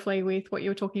really beautifully with what you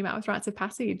were talking about with rites of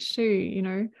passage too, you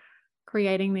know,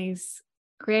 creating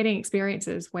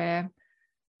experiences where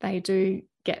they do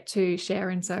get to share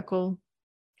in circle,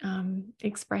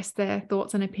 express their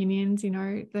thoughts and opinions. You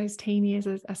know, those teen years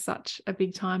are such a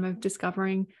big time of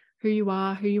discovering who you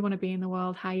are, who you want to be in the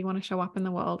world, how you want to show up in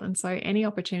the world. And so any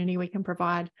opportunity we can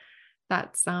provide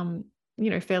that's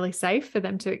fairly safe for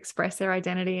them to express their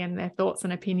identity and their thoughts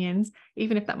and opinions,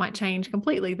 even if that might change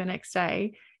completely the next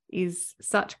day, is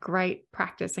such great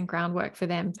practice and groundwork for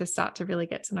them to start to really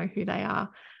get to know who they are.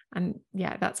 And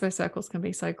yeah, that's where circles can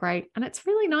be so great. And it's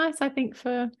really nice, I think,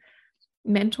 for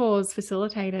mentors,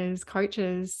 facilitators,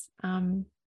 coaches,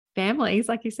 families,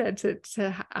 like you said, to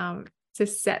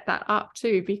set that up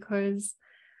too, because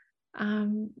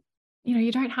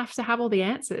you don't have to have all the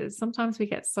answers. Sometimes we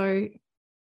get so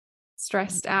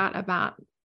stressed out about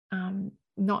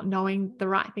not knowing the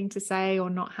right thing to say, or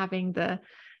not having the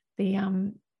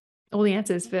all the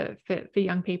answers for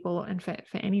young people and for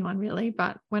anyone really.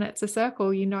 But when it's a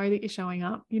circle, you know that you're showing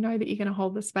up, you know that you're going to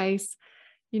hold the space,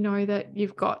 you know that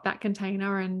you've got that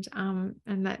container, and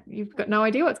that you've got no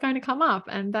idea what's going to come up,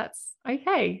 and that's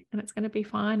okay, and it's going to be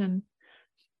fine, and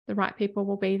the right people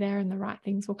will be there, and the right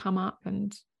things will come up,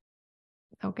 and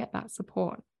they'll get that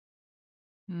support.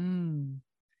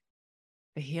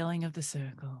 The healing of the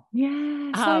circle.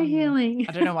 Yeah, so healing.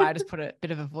 I don't know why I just put a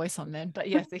bit of a voice on then, but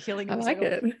yes, the healing of the circle. I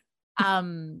like it.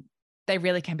 They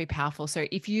really can be powerful. So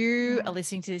if you are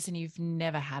listening to this and you've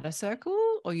never had a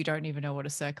circle, or you don't even know what a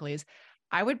circle is,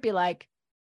 I would be like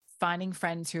finding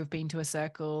friends who have been to a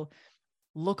circle,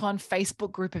 look on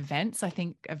Facebook group events. I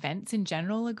think events in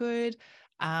general are good.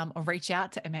 Or reach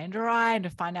out to Amanda or I and to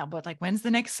find out when's the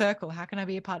next circle? How can I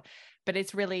be a part? But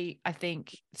it's really, I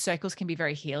think circles can be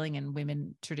very healing, and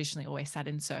women traditionally always sat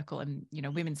in circle, and,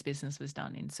 women's business was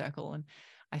done in circle. And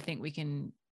I think we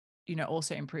can,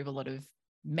 also improve a lot of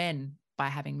men by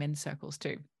having men's circles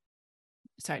too.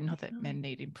 So not that men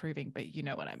need improving, but you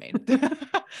know what I mean.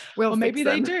 Well, maybe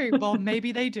they do. Well,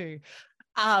 maybe they do.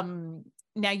 Now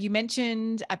you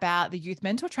mentioned about the youth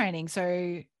mentor training.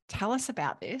 So tell us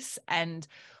about this, and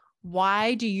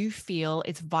why do you feel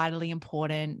it's vitally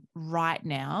important right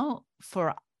now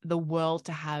for the world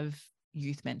to have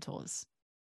youth mentors?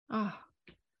 Oh,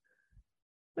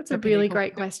 that's a really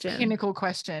great question. Pinnacle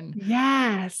question.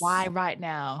 Yes. Why right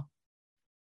now?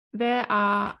 There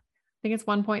are, I think it's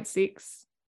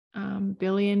 1.6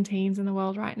 billion teens in the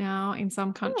world right now. In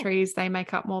some countries, they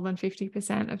make up more than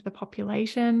 50% of the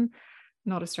population.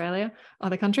 Not Australia,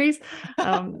 other countries.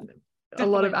 A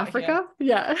lot of Africa.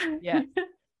 Yeah.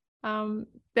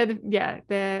 They're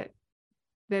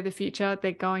the future.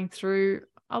 They're going through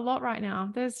a lot right now.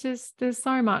 There's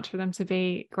so much for them to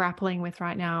be grappling with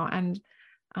right now. And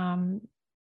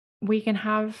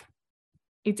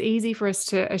it's easy for us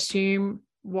to assume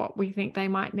what we think they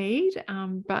might need.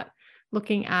 But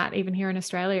looking at, even here in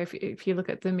Australia, if you look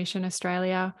at the Mission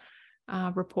Australia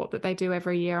report that they do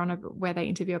every year where they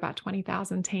interview about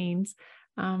 20,000 teens,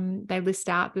 they list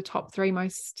out the top 3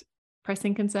 most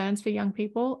pressing concerns for young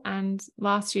people. And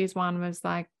last year's one was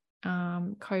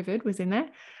COVID was in there,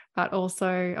 but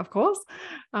also, of course,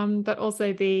 but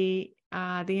also the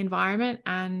environment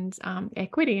and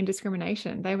equity and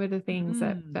discrimination. They were the things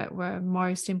that were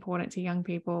most important to young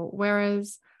people.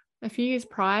 Whereas a few years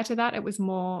prior to that, it was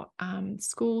more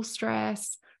school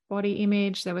stress, body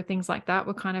image. There were things like that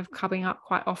were kind of coming up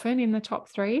quite often in the top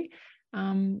 3.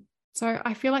 So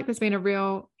I feel like there's been a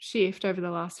real shift over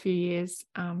the last few years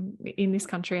in this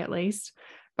country, at least.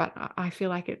 But I feel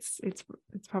like it's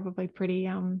probably pretty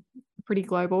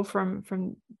global from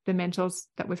the mentors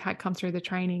that we've had come through the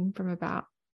training from about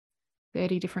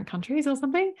 30 different countries or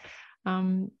something.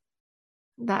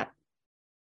 That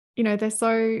they're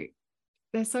so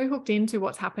hooked into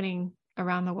what's happening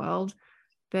around the world.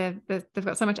 They've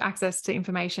got so much access to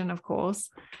information, of course.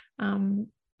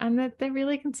 And that they're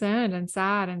really concerned and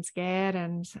sad and scared,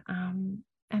 and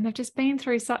they've just been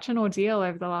through such an ordeal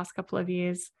over the last couple of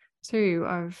years too,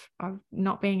 of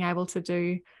not being able to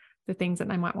do the things that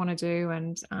they might want to do,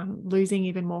 and losing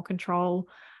even more control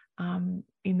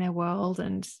in their world,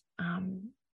 and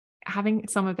having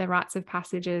some of their rites of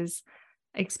passages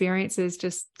experiences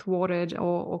just thwarted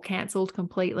or cancelled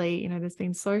completely. There's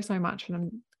been so much for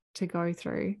them to go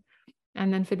through.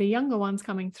 And then for the younger ones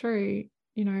coming through,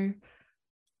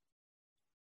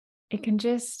 it can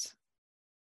just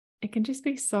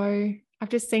be so, I've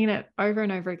just seen it over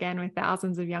and over again with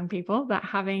thousands of young people, that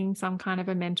having some kind of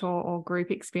a mentor or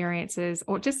group experiences,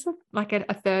 or just like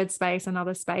a third space,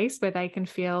 another space where they can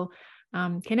feel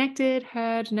connected,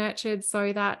 heard, nurtured,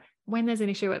 so that when there's an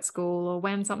issue at school or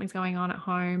when something's going on at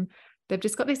home, they've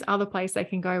just got this other place they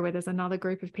can go where there's another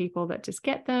group of people that just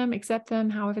get them, accept them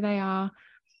however they are,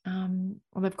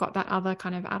 or they've got that other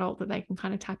kind of adult that they can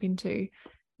kind of tap into.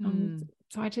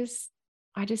 So I just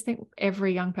think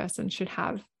every young person should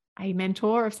have a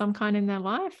mentor of some kind in their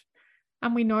life.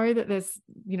 And we know that there's,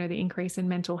 the increase in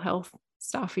mental health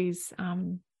stuff is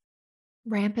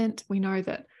rampant. We know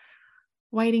that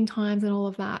waiting times and all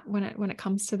of that when it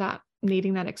comes to that,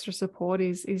 needing that extra support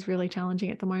is really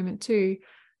challenging at the moment too.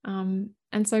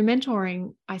 And so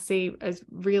mentoring I see as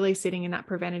really sitting in that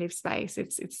preventative space.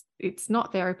 It's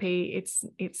not therapy.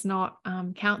 It's not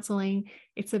counseling.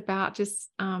 It's about just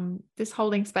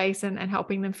holding space and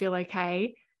helping them feel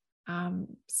okay,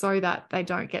 so that they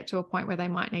don't get to a point where they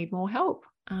might need more help.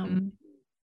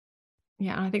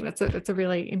 Yeah, and I think that's a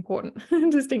really important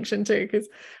distinction too, because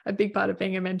a big part of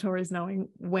being a mentor is knowing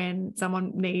when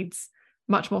someone needs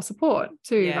much more support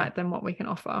too, right, than what we can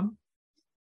offer.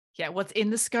 Yeah, what's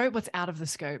in the scope, what's out of the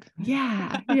scope.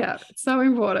 Yeah, it's so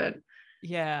important.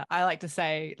 Yeah, I like to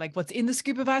say, like, what's in the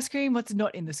scoop of ice cream, what's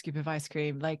not in the scoop of ice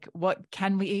cream, like what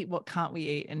can we eat, what can't we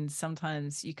eat, and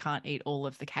sometimes you can't eat all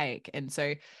of the cake. And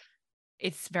so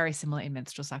it's very similar in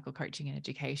menstrual cycle coaching and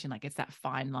education. Like, it's that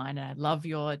fine line. And I love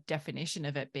your definition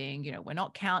of it being, we're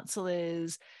not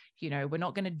counselors, we're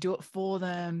not going to do it for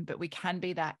them, but we can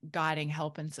be that guiding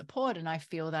help and support. And I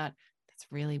feel that that's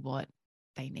really what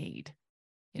they need.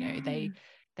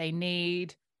 They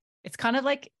need, it's kind of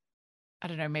like, I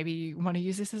don't know, maybe you want to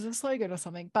use this as a slogan or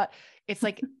something, but it's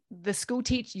like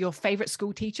your favorite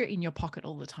school teacher in your pocket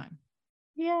all the time.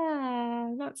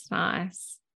 Yeah, that's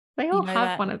nice. They all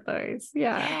have one of those.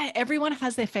 Yeah, everyone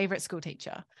has their favorite school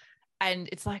teacher. And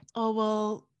it's like, oh,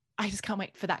 well, I just can't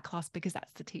wait for that class because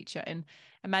that's the teacher. And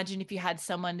imagine if you had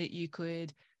someone that you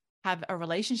could have a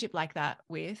relationship like that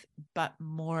with, but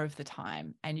more of the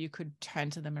time, and you could turn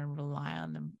to them and rely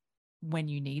on them when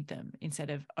you need them instead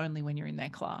of only when you're in their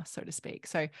class, so to speak.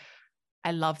 So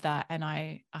I love that. And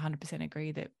I 100%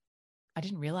 agree that I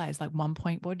didn't realize, like,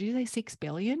 what did you say, 6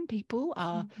 billion people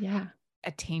are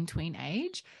a teen tween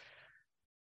age.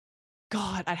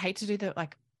 God, I'd hate to do that.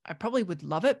 Like, I probably would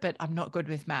love it, but I'm not good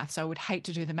with math. So I would hate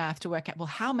to do the math to work out, well,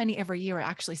 how many every year are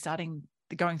actually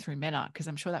going through Menarche? Because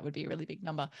I'm sure that would be a really big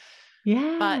number.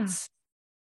 Yeah. But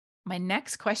my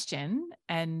next question,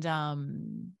 and,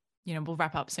 we'll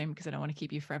wrap up soon because I don't want to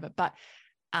keep you forever. But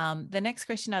the next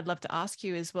question I'd love to ask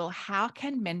you is, well, how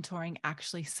can mentoring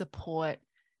actually support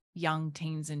young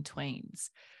teens and tweens?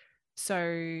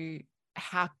 So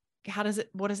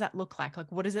what does that look like?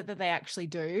 Like, what is it that they actually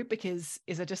do? Because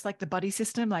is it just like the buddy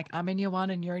system? Like, I'm in year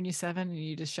 1 and you're in year 7 and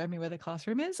you just show me where the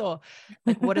classroom is? Or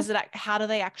like, what is it? How do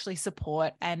they actually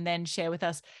support? And then share with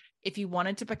us, if you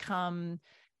wanted to become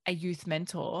a youth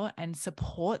mentor and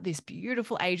support this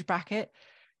beautiful age bracket,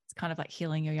 it's kind of like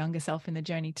healing your younger self in the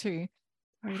journey too.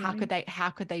 Totally.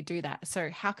 How could they do that? So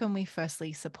how can we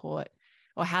firstly support,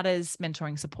 or how does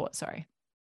mentoring support? Sorry.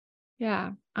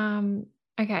 Yeah.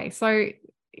 Okay. So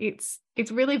it's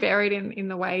really varied in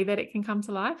the way that it can come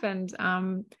to life. And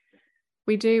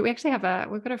we actually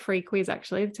we've got a free quiz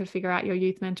actually to figure out your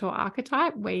youth mentor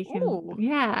archetype, where you can,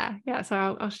 yeah. So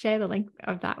I'll share the link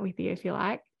of that with you if you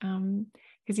like.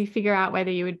 Because you figure out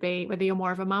whether you're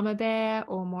more of a mama bear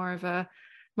or more of a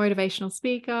motivational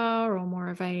speaker or more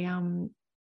of a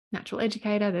natural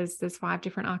educator. There's 5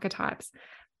 different archetypes,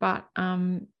 but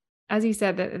as you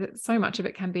said, that so much of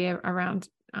it can be around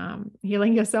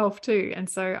healing yourself too. And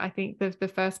so I think the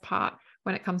first part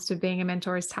when it comes to being a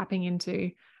mentor is tapping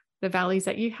into the values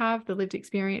that you have, the lived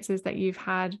experiences that you've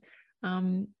had,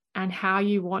 and how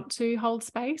you want to hold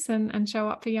space and show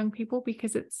up for young people,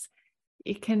 because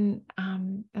it can,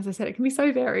 as I said, it can be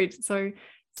so varied. So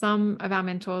some of our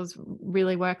mentors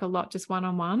really work a lot just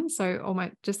one-on-one. So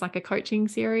almost just like a coaching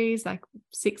series, like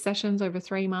 6 sessions over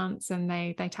 3 months, and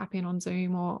they tap in on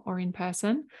Zoom or in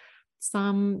person.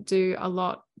 Some do a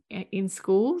lot in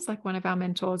schools. Like, one of our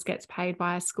mentors gets paid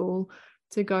by a school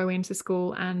to go into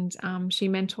school, and she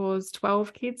mentors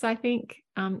 12 kids, I think,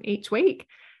 each week.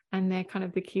 And they're kind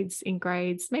of the kids in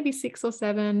grades maybe 6 or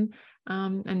 7,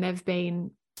 and they've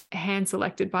been hand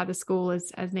selected by the school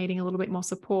as needing a little bit more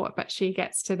support, but she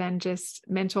gets to then just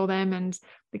mentor them, and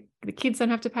the kids don't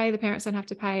have to pay, the parents don't have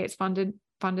to pay. It's funded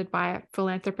by a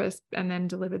philanthropist and then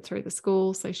delivered through the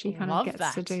school. So she kind of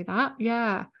gets to do that.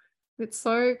 Yeah, it's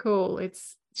so cool.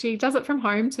 She does it from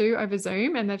home too, over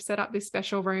Zoom, and they've set up this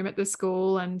special room at the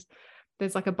school, and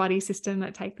there's like a buddy system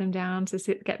that take them down to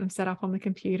get them set up on the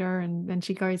computer, and then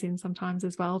she goes in sometimes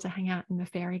as well to hang out in the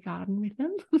fairy garden with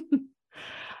them.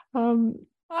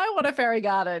 I want a fairy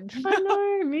garden. I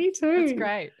know, me too. That's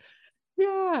great.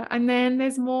 Yeah. And then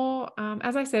there's more,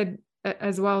 as I said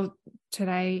as well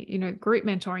today, group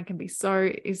mentoring can be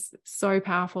so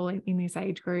powerful in this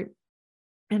age group.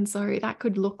 And so that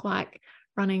could look like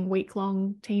running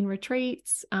week-long teen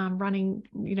retreats, running,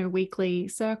 weekly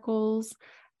circles,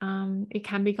 It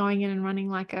can be going in and running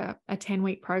like a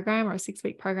 10-week program or a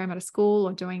 6-week program at a school,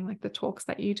 or doing like the talks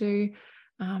that you do.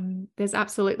 There's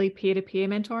absolutely peer-to-peer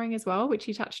mentoring as well, which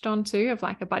you touched on too, of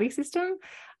like a buddy system.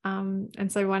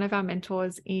 And so one of our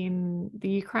mentors in the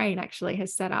Ukraine actually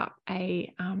has set up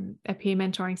a peer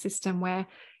mentoring system where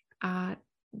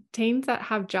teens that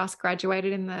have just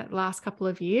graduated in the last couple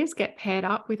of years get paired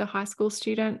up with a high school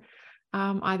student,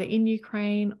 either in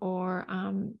Ukraine or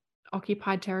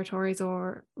occupied territories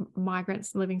or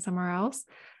migrants living somewhere else.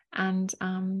 And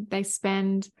they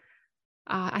spend,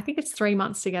 I think it's 3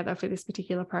 months together for this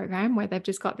particular program, where they've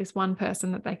just got this one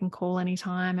person that they can call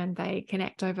anytime, and they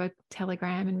connect over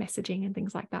Telegram and messaging and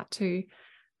things like that too.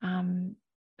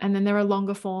 And then there are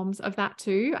longer forms of that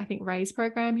too. I think Ray's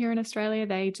program here in Australia,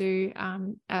 they do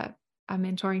a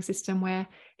mentoring system where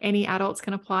any adults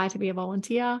can apply to be a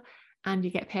volunteer, and you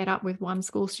get paired up with one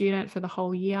school student for the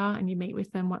whole year, and you meet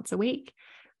with them once a week.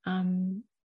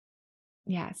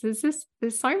 Yeah, so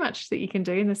there's so much that you can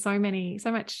do, and there's so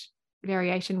much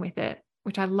variation with it,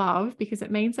 which I love, because it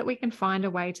means that we can find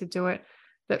a way to do it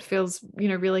that feels,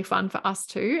 really fun for us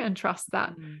too, and trust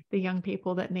that the young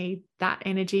people that need that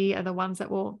energy are the ones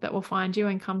that will find you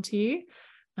and come to you.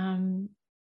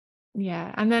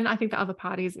 Yeah. And then I think the other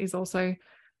part is also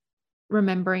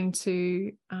remembering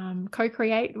to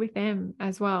co-create with them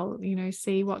as well,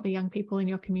 see what the young people in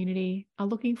your community are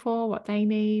looking for, what they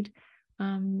need.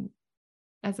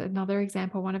 As another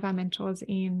example, one of our mentors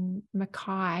in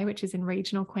Mackay, which is in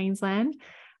regional Queensland,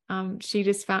 she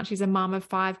just found, she's a mum of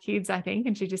 5 kids, I think,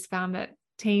 and she just found that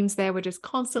teens there were just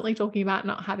constantly talking about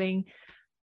not having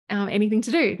anything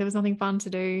to do. There was nothing fun to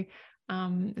do.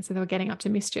 And so they were getting up to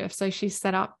mischief. So she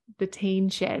set up the Teen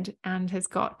Shed and has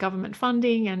got government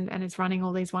funding, and is running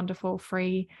all these wonderful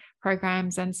free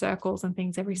programs and circles and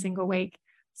things every single week,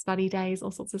 study days,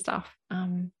 all sorts of stuff.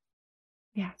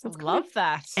 Yeah, so it's love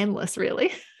that. Endless,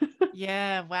 really.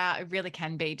 Yeah, wow, it really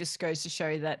can be. It just goes to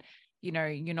show that,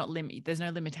 you're not there's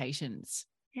no limitations.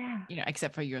 Yeah.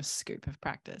 Except for your scoop of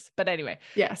practice. But anyway,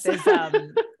 yes. There's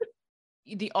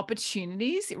the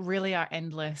opportunities really are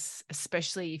endless,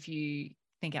 especially if you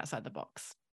think outside the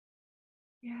box.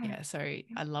 Yeah. So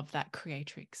I love that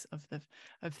creatrix of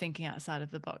thinking outside of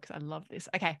the box. I love this.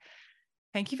 Okay.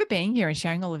 Thank you for being here and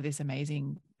sharing all of this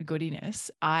amazing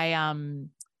goodiness. I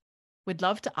would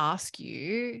love to ask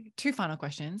you 2 final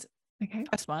questions. Okay.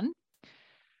 First one,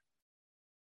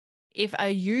 if a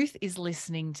youth is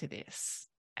listening to this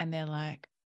and they're like,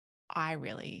 I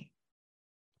really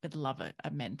would love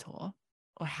a mentor,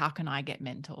 or how can I get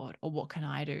mentored, or what can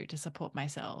I do to support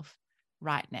myself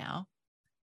right now?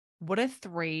 What are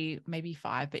 3, maybe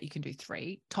 5, but you can do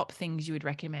 3 top things you would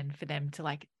recommend for them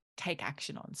to take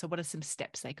action on? So what are some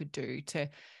steps they could do to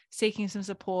seeking some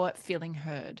support, feeling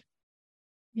heard?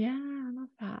 Yeah, I love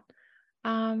that.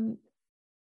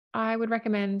 I would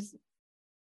recommend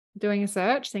doing a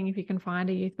search, seeing if you can find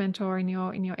a youth mentor in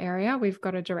your area. We've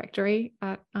got a directory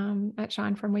at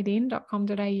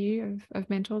shinefromwithin.com.au of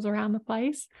mentors around the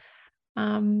place.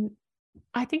 I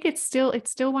think it's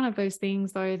still one of those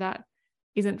things though that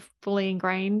isn't fully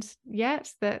ingrained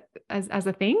yet, that as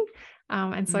a thing.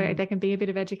 And so there can be a bit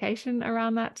of education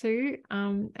around that too.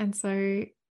 And so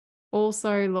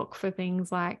also look for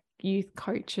things like youth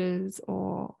coaches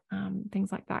or things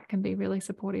like that can be really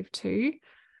supportive too.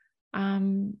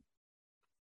 And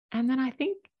then I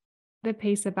think the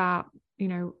piece about,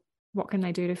 what can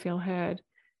they do to feel heard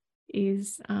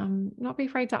is not be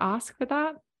afraid to ask for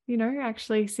that,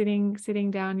 actually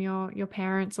sitting down your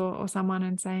parents or someone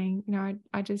and saying,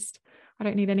 I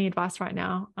don't need any advice right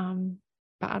now,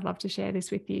 but I'd love to share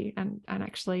this with you, and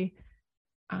actually,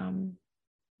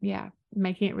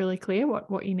 making it really clear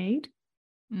what you need.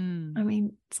 I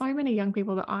mean, so many young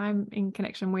people that I'm in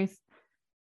connection with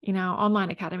in our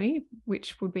online academy,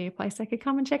 which would be a place they could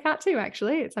come and check out too,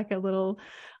 actually. It's like a little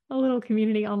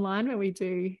community online where we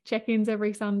do check-ins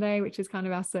every Sunday, which is kind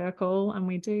of our circle, and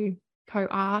we do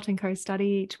co-art and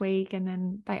co-study each week, and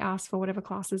then they ask for whatever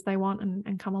classes they want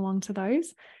and come along to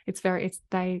those.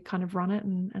 They kind of run it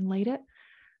and lead it.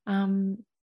 A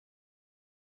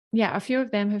few of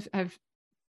them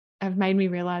have made me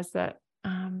realize that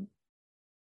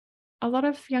a lot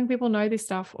of young people know this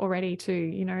stuff already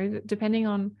too, depending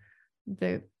on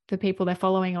the people they're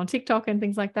following on TikTok and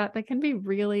things like that. They can be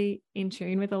really in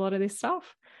tune with a lot of this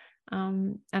stuff.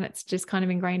 And it's just kind of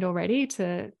ingrained already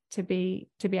to be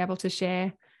able to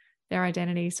share their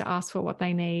identities, to ask for what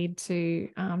they need, to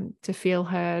feel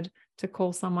heard, to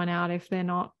call someone out if they're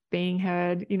not being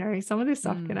heard. Some of this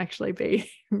stuff can actually be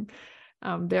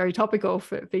very topical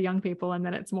for young people. And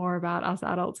then it's more about us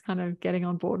adults kind of getting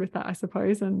on board with that, I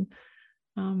suppose, and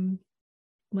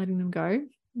letting them go.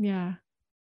 Yeah.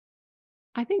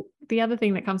 I think the other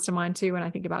thing that comes to mind too when I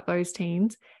think about those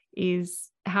teens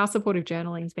is how supportive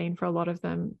journaling's been for a lot of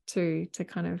them too, to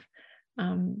kind of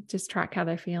just track how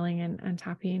they're feeling and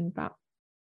tap in. But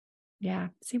yeah,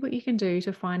 see what you can do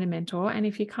to find a mentor. And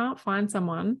if you can't find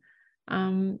someone,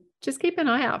 just keep an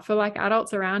eye out for like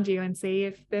adults around you and see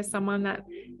if there's someone that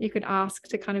you could ask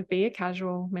to kind of be a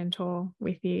casual mentor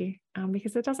with you,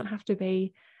 because it doesn't have to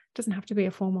be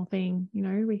a formal thing.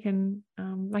 We can,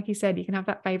 like you said, you can have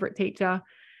that favorite teacher,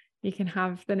 you can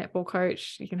have the netball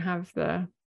coach, you can have the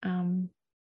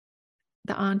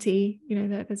auntie.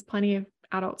 There's plenty of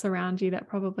adults around you that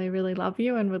probably really love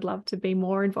you and would love to be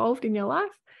more involved in your life.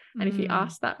 And if you Mm.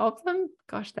 ask that of them,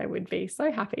 gosh, they would be so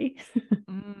happy.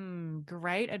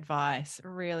 Great advice.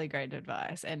 Really great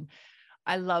advice. And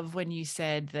I love when you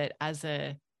said that as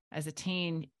a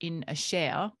teen in a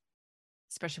share,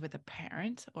 especially with a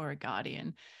parent or a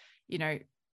guardian,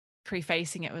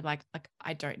 prefacing it with like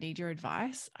I don't need your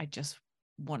advice. I just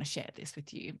want to share this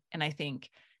with you. And I think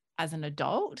as an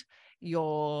adult,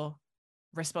 your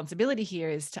responsibility here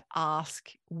is to ask,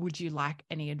 would you like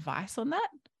any advice on that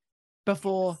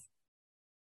before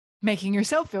making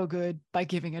yourself feel good by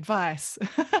giving advice?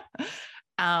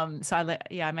 So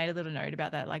I made a little note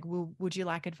about that. Like, would you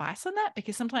like advice on that?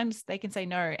 Because sometimes they can say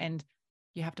no and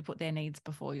you have to put their needs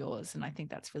before yours. And I think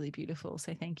that's really beautiful.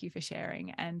 So thank you for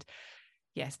sharing. And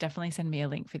yes, definitely send me a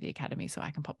link for the Academy so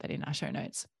I can pop that in our show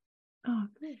notes. Oh,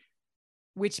 good.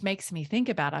 Which makes me think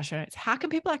about our show notes. How can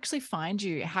people actually find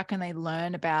you? How can they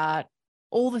learn about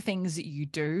all the things that you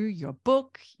do, your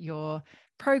book, your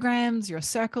programs, your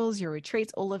circles, your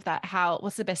retreats, all of that?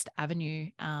 What's the best avenue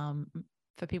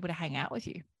for people to hang out with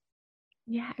you?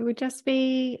 Yeah, it would just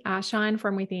be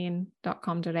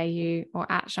shinefromwithin.com.au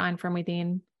or at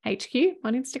shinefromwithin HQ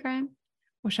on Instagram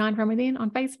or Shine From Within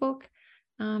on Facebook.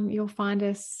 You'll find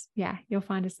us. Yeah, you'll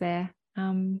find us there.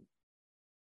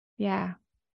 Yeah,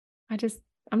 I'm just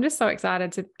so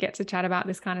excited to get to chat about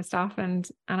this kind of stuff, and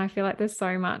I feel like there's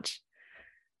so much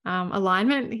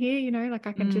alignment here. Like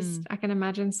I can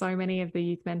imagine so many of the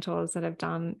youth mentors that have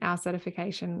done our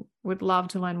certification would love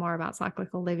to learn more about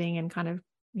cyclical living and kind of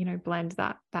blend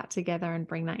that together and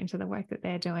bring that into the work that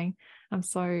they're doing. I'm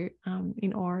so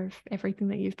in awe of everything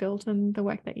that you've built and the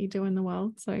work that you do in the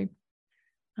world. So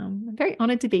I'm very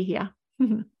honored to be here.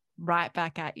 Right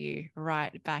back at you.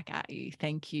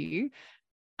 Thank you.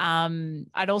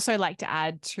 I'd also like to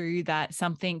add to that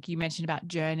something you mentioned about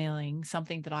journaling.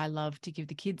 Something that I love to give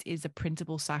the kids is a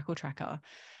printable cycle tracker.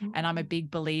 And I'm a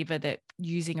big believer that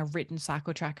using a written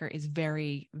cycle tracker is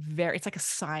very, very, it's like a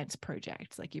science project.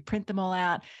 It's like you print them all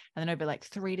out and then over like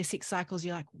 3 to 6 cycles,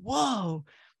 you're like, whoa,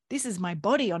 this is my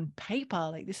body on paper.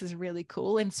 Like this is really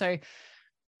cool. And so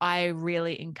I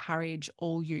really encourage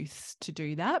all youths to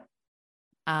do that.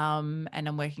 And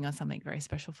I'm working on something very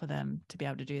special for them to be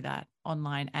able to do that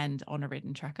online and on a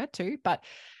written tracker too. But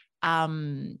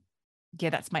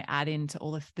that's my add in to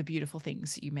all of the beautiful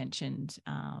things that you mentioned.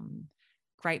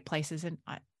 Great places. And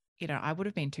I would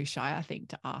have been too shy, I think,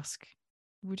 to ask,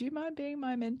 would you mind being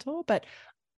my mentor? But,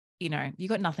 you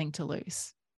got nothing to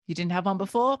lose. You didn't have one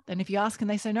before. And if you ask and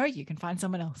they say no, you can find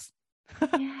someone else.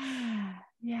 Yeah.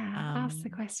 Ask the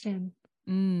question.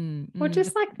 Or Mm,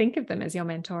 just like think of them as your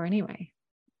mentor anyway.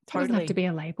 It doesn't have to totally. be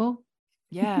a label.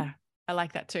 Yeah, I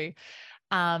like that too.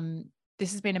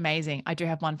 This has been amazing. I do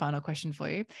have one final question for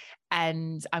you,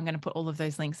 and I'm going to put all of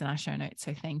those links in our show notes.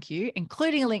 So thank you,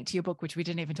 including a link to your book, which we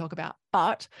didn't even talk about,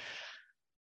 but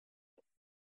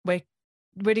we're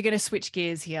going to switch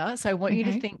gears here. So I want you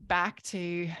to think back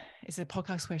to, it's a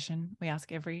podcast question we ask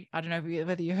I don't know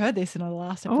whether you heard this in the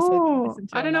last episode you listened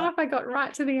to I or don't know not. if I got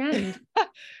right to the end.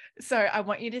 So I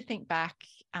want you to think back,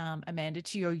 Amanda,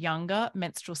 to your younger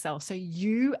menstrual self. So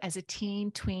you as a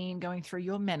teen tween going through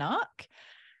your menarche.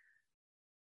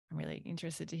 I'm really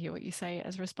interested to hear what you say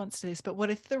as a response to this, but what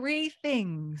are 3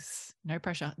 things, no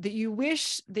pressure, that you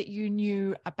wish that you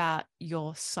knew about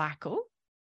your cycle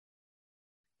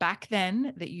back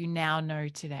then that you now know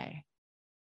today?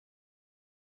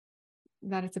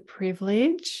 That it's a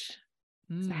privilege.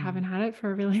 So I haven't had it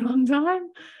for a really long time.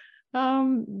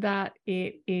 That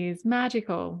it is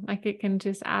magical. Like it can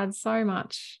just add so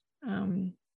much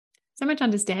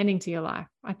understanding to your life.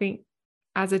 I think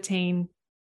as a teen,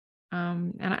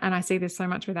 and I see this so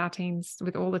much with our teens,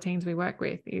 with all the teens we work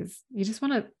with, is you just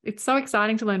want to, it's so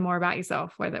exciting to learn more about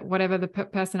yourself, whatever the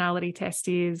personality test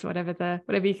is, whatever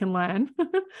you can learn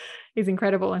is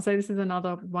incredible. And so this is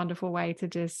another wonderful way to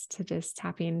just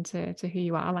tap into who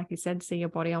you are. Like you said, see your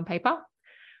body on paper.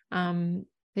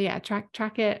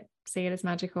 Track it, see it as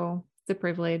magical. It's a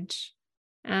privilege.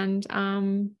 And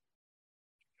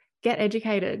get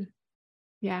educated.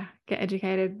 yeah, get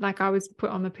educated. Like I was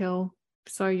put on the pill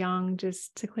so young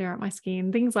just to clear up my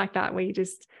skin, things like that, where you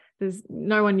just, there's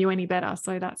no one knew any better.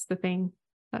 So that's the thing.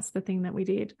 That's the thing that we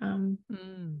did.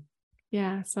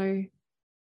 Yeah. So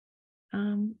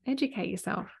educate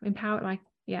yourself, empower, like,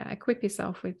 yeah, equip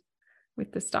yourself with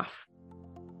the stuff.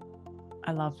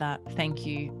 I love that. Thank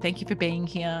you. Thank you for being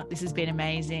here. This has been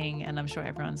amazing. And I'm sure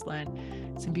everyone's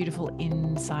learned some beautiful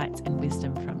insights and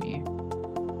wisdom from you.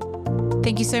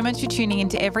 Thank you so much for tuning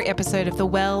into every episode of the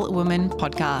Well Woman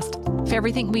podcast. For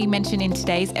everything we mentioned in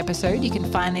today's episode, you can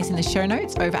find this in the show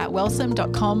notes over at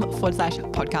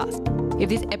wellsome.com/podcast. If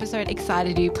this episode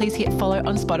excited you, please hit follow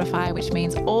on Spotify, which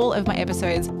means all of my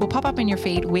episodes will pop up in your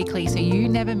feed weekly so you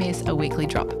never miss a weekly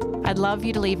drop. I'd love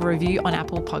you to leave a review on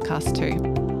Apple Podcasts too.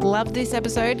 Loved this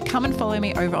episode? Come and follow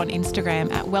me over on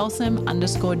Instagram at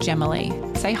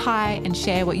wellsome_Gemmalee. Say hi and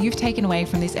share what you've taken away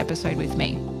from this episode with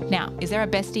me. Now, is there a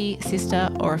bestie, sister,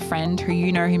 or a friend who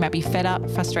you know who might be fed up,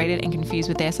 frustrated, and confused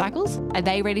with their cycles? Are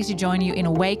they ready to join you in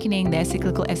awakening their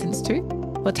cyclical essence too?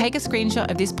 Well, take a screenshot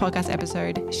of this podcast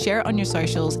episode, share it on your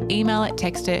socials, email it,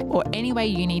 text it, or any way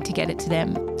you need to get it to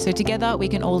them. So together we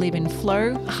can all live in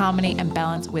flow, harmony, and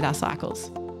balance with our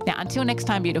cycles. Now, until next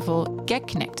time, beautiful, get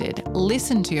connected,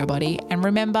 listen to your body, and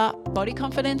remember, body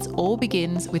confidence all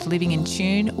begins with living in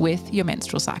tune with your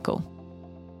menstrual cycle.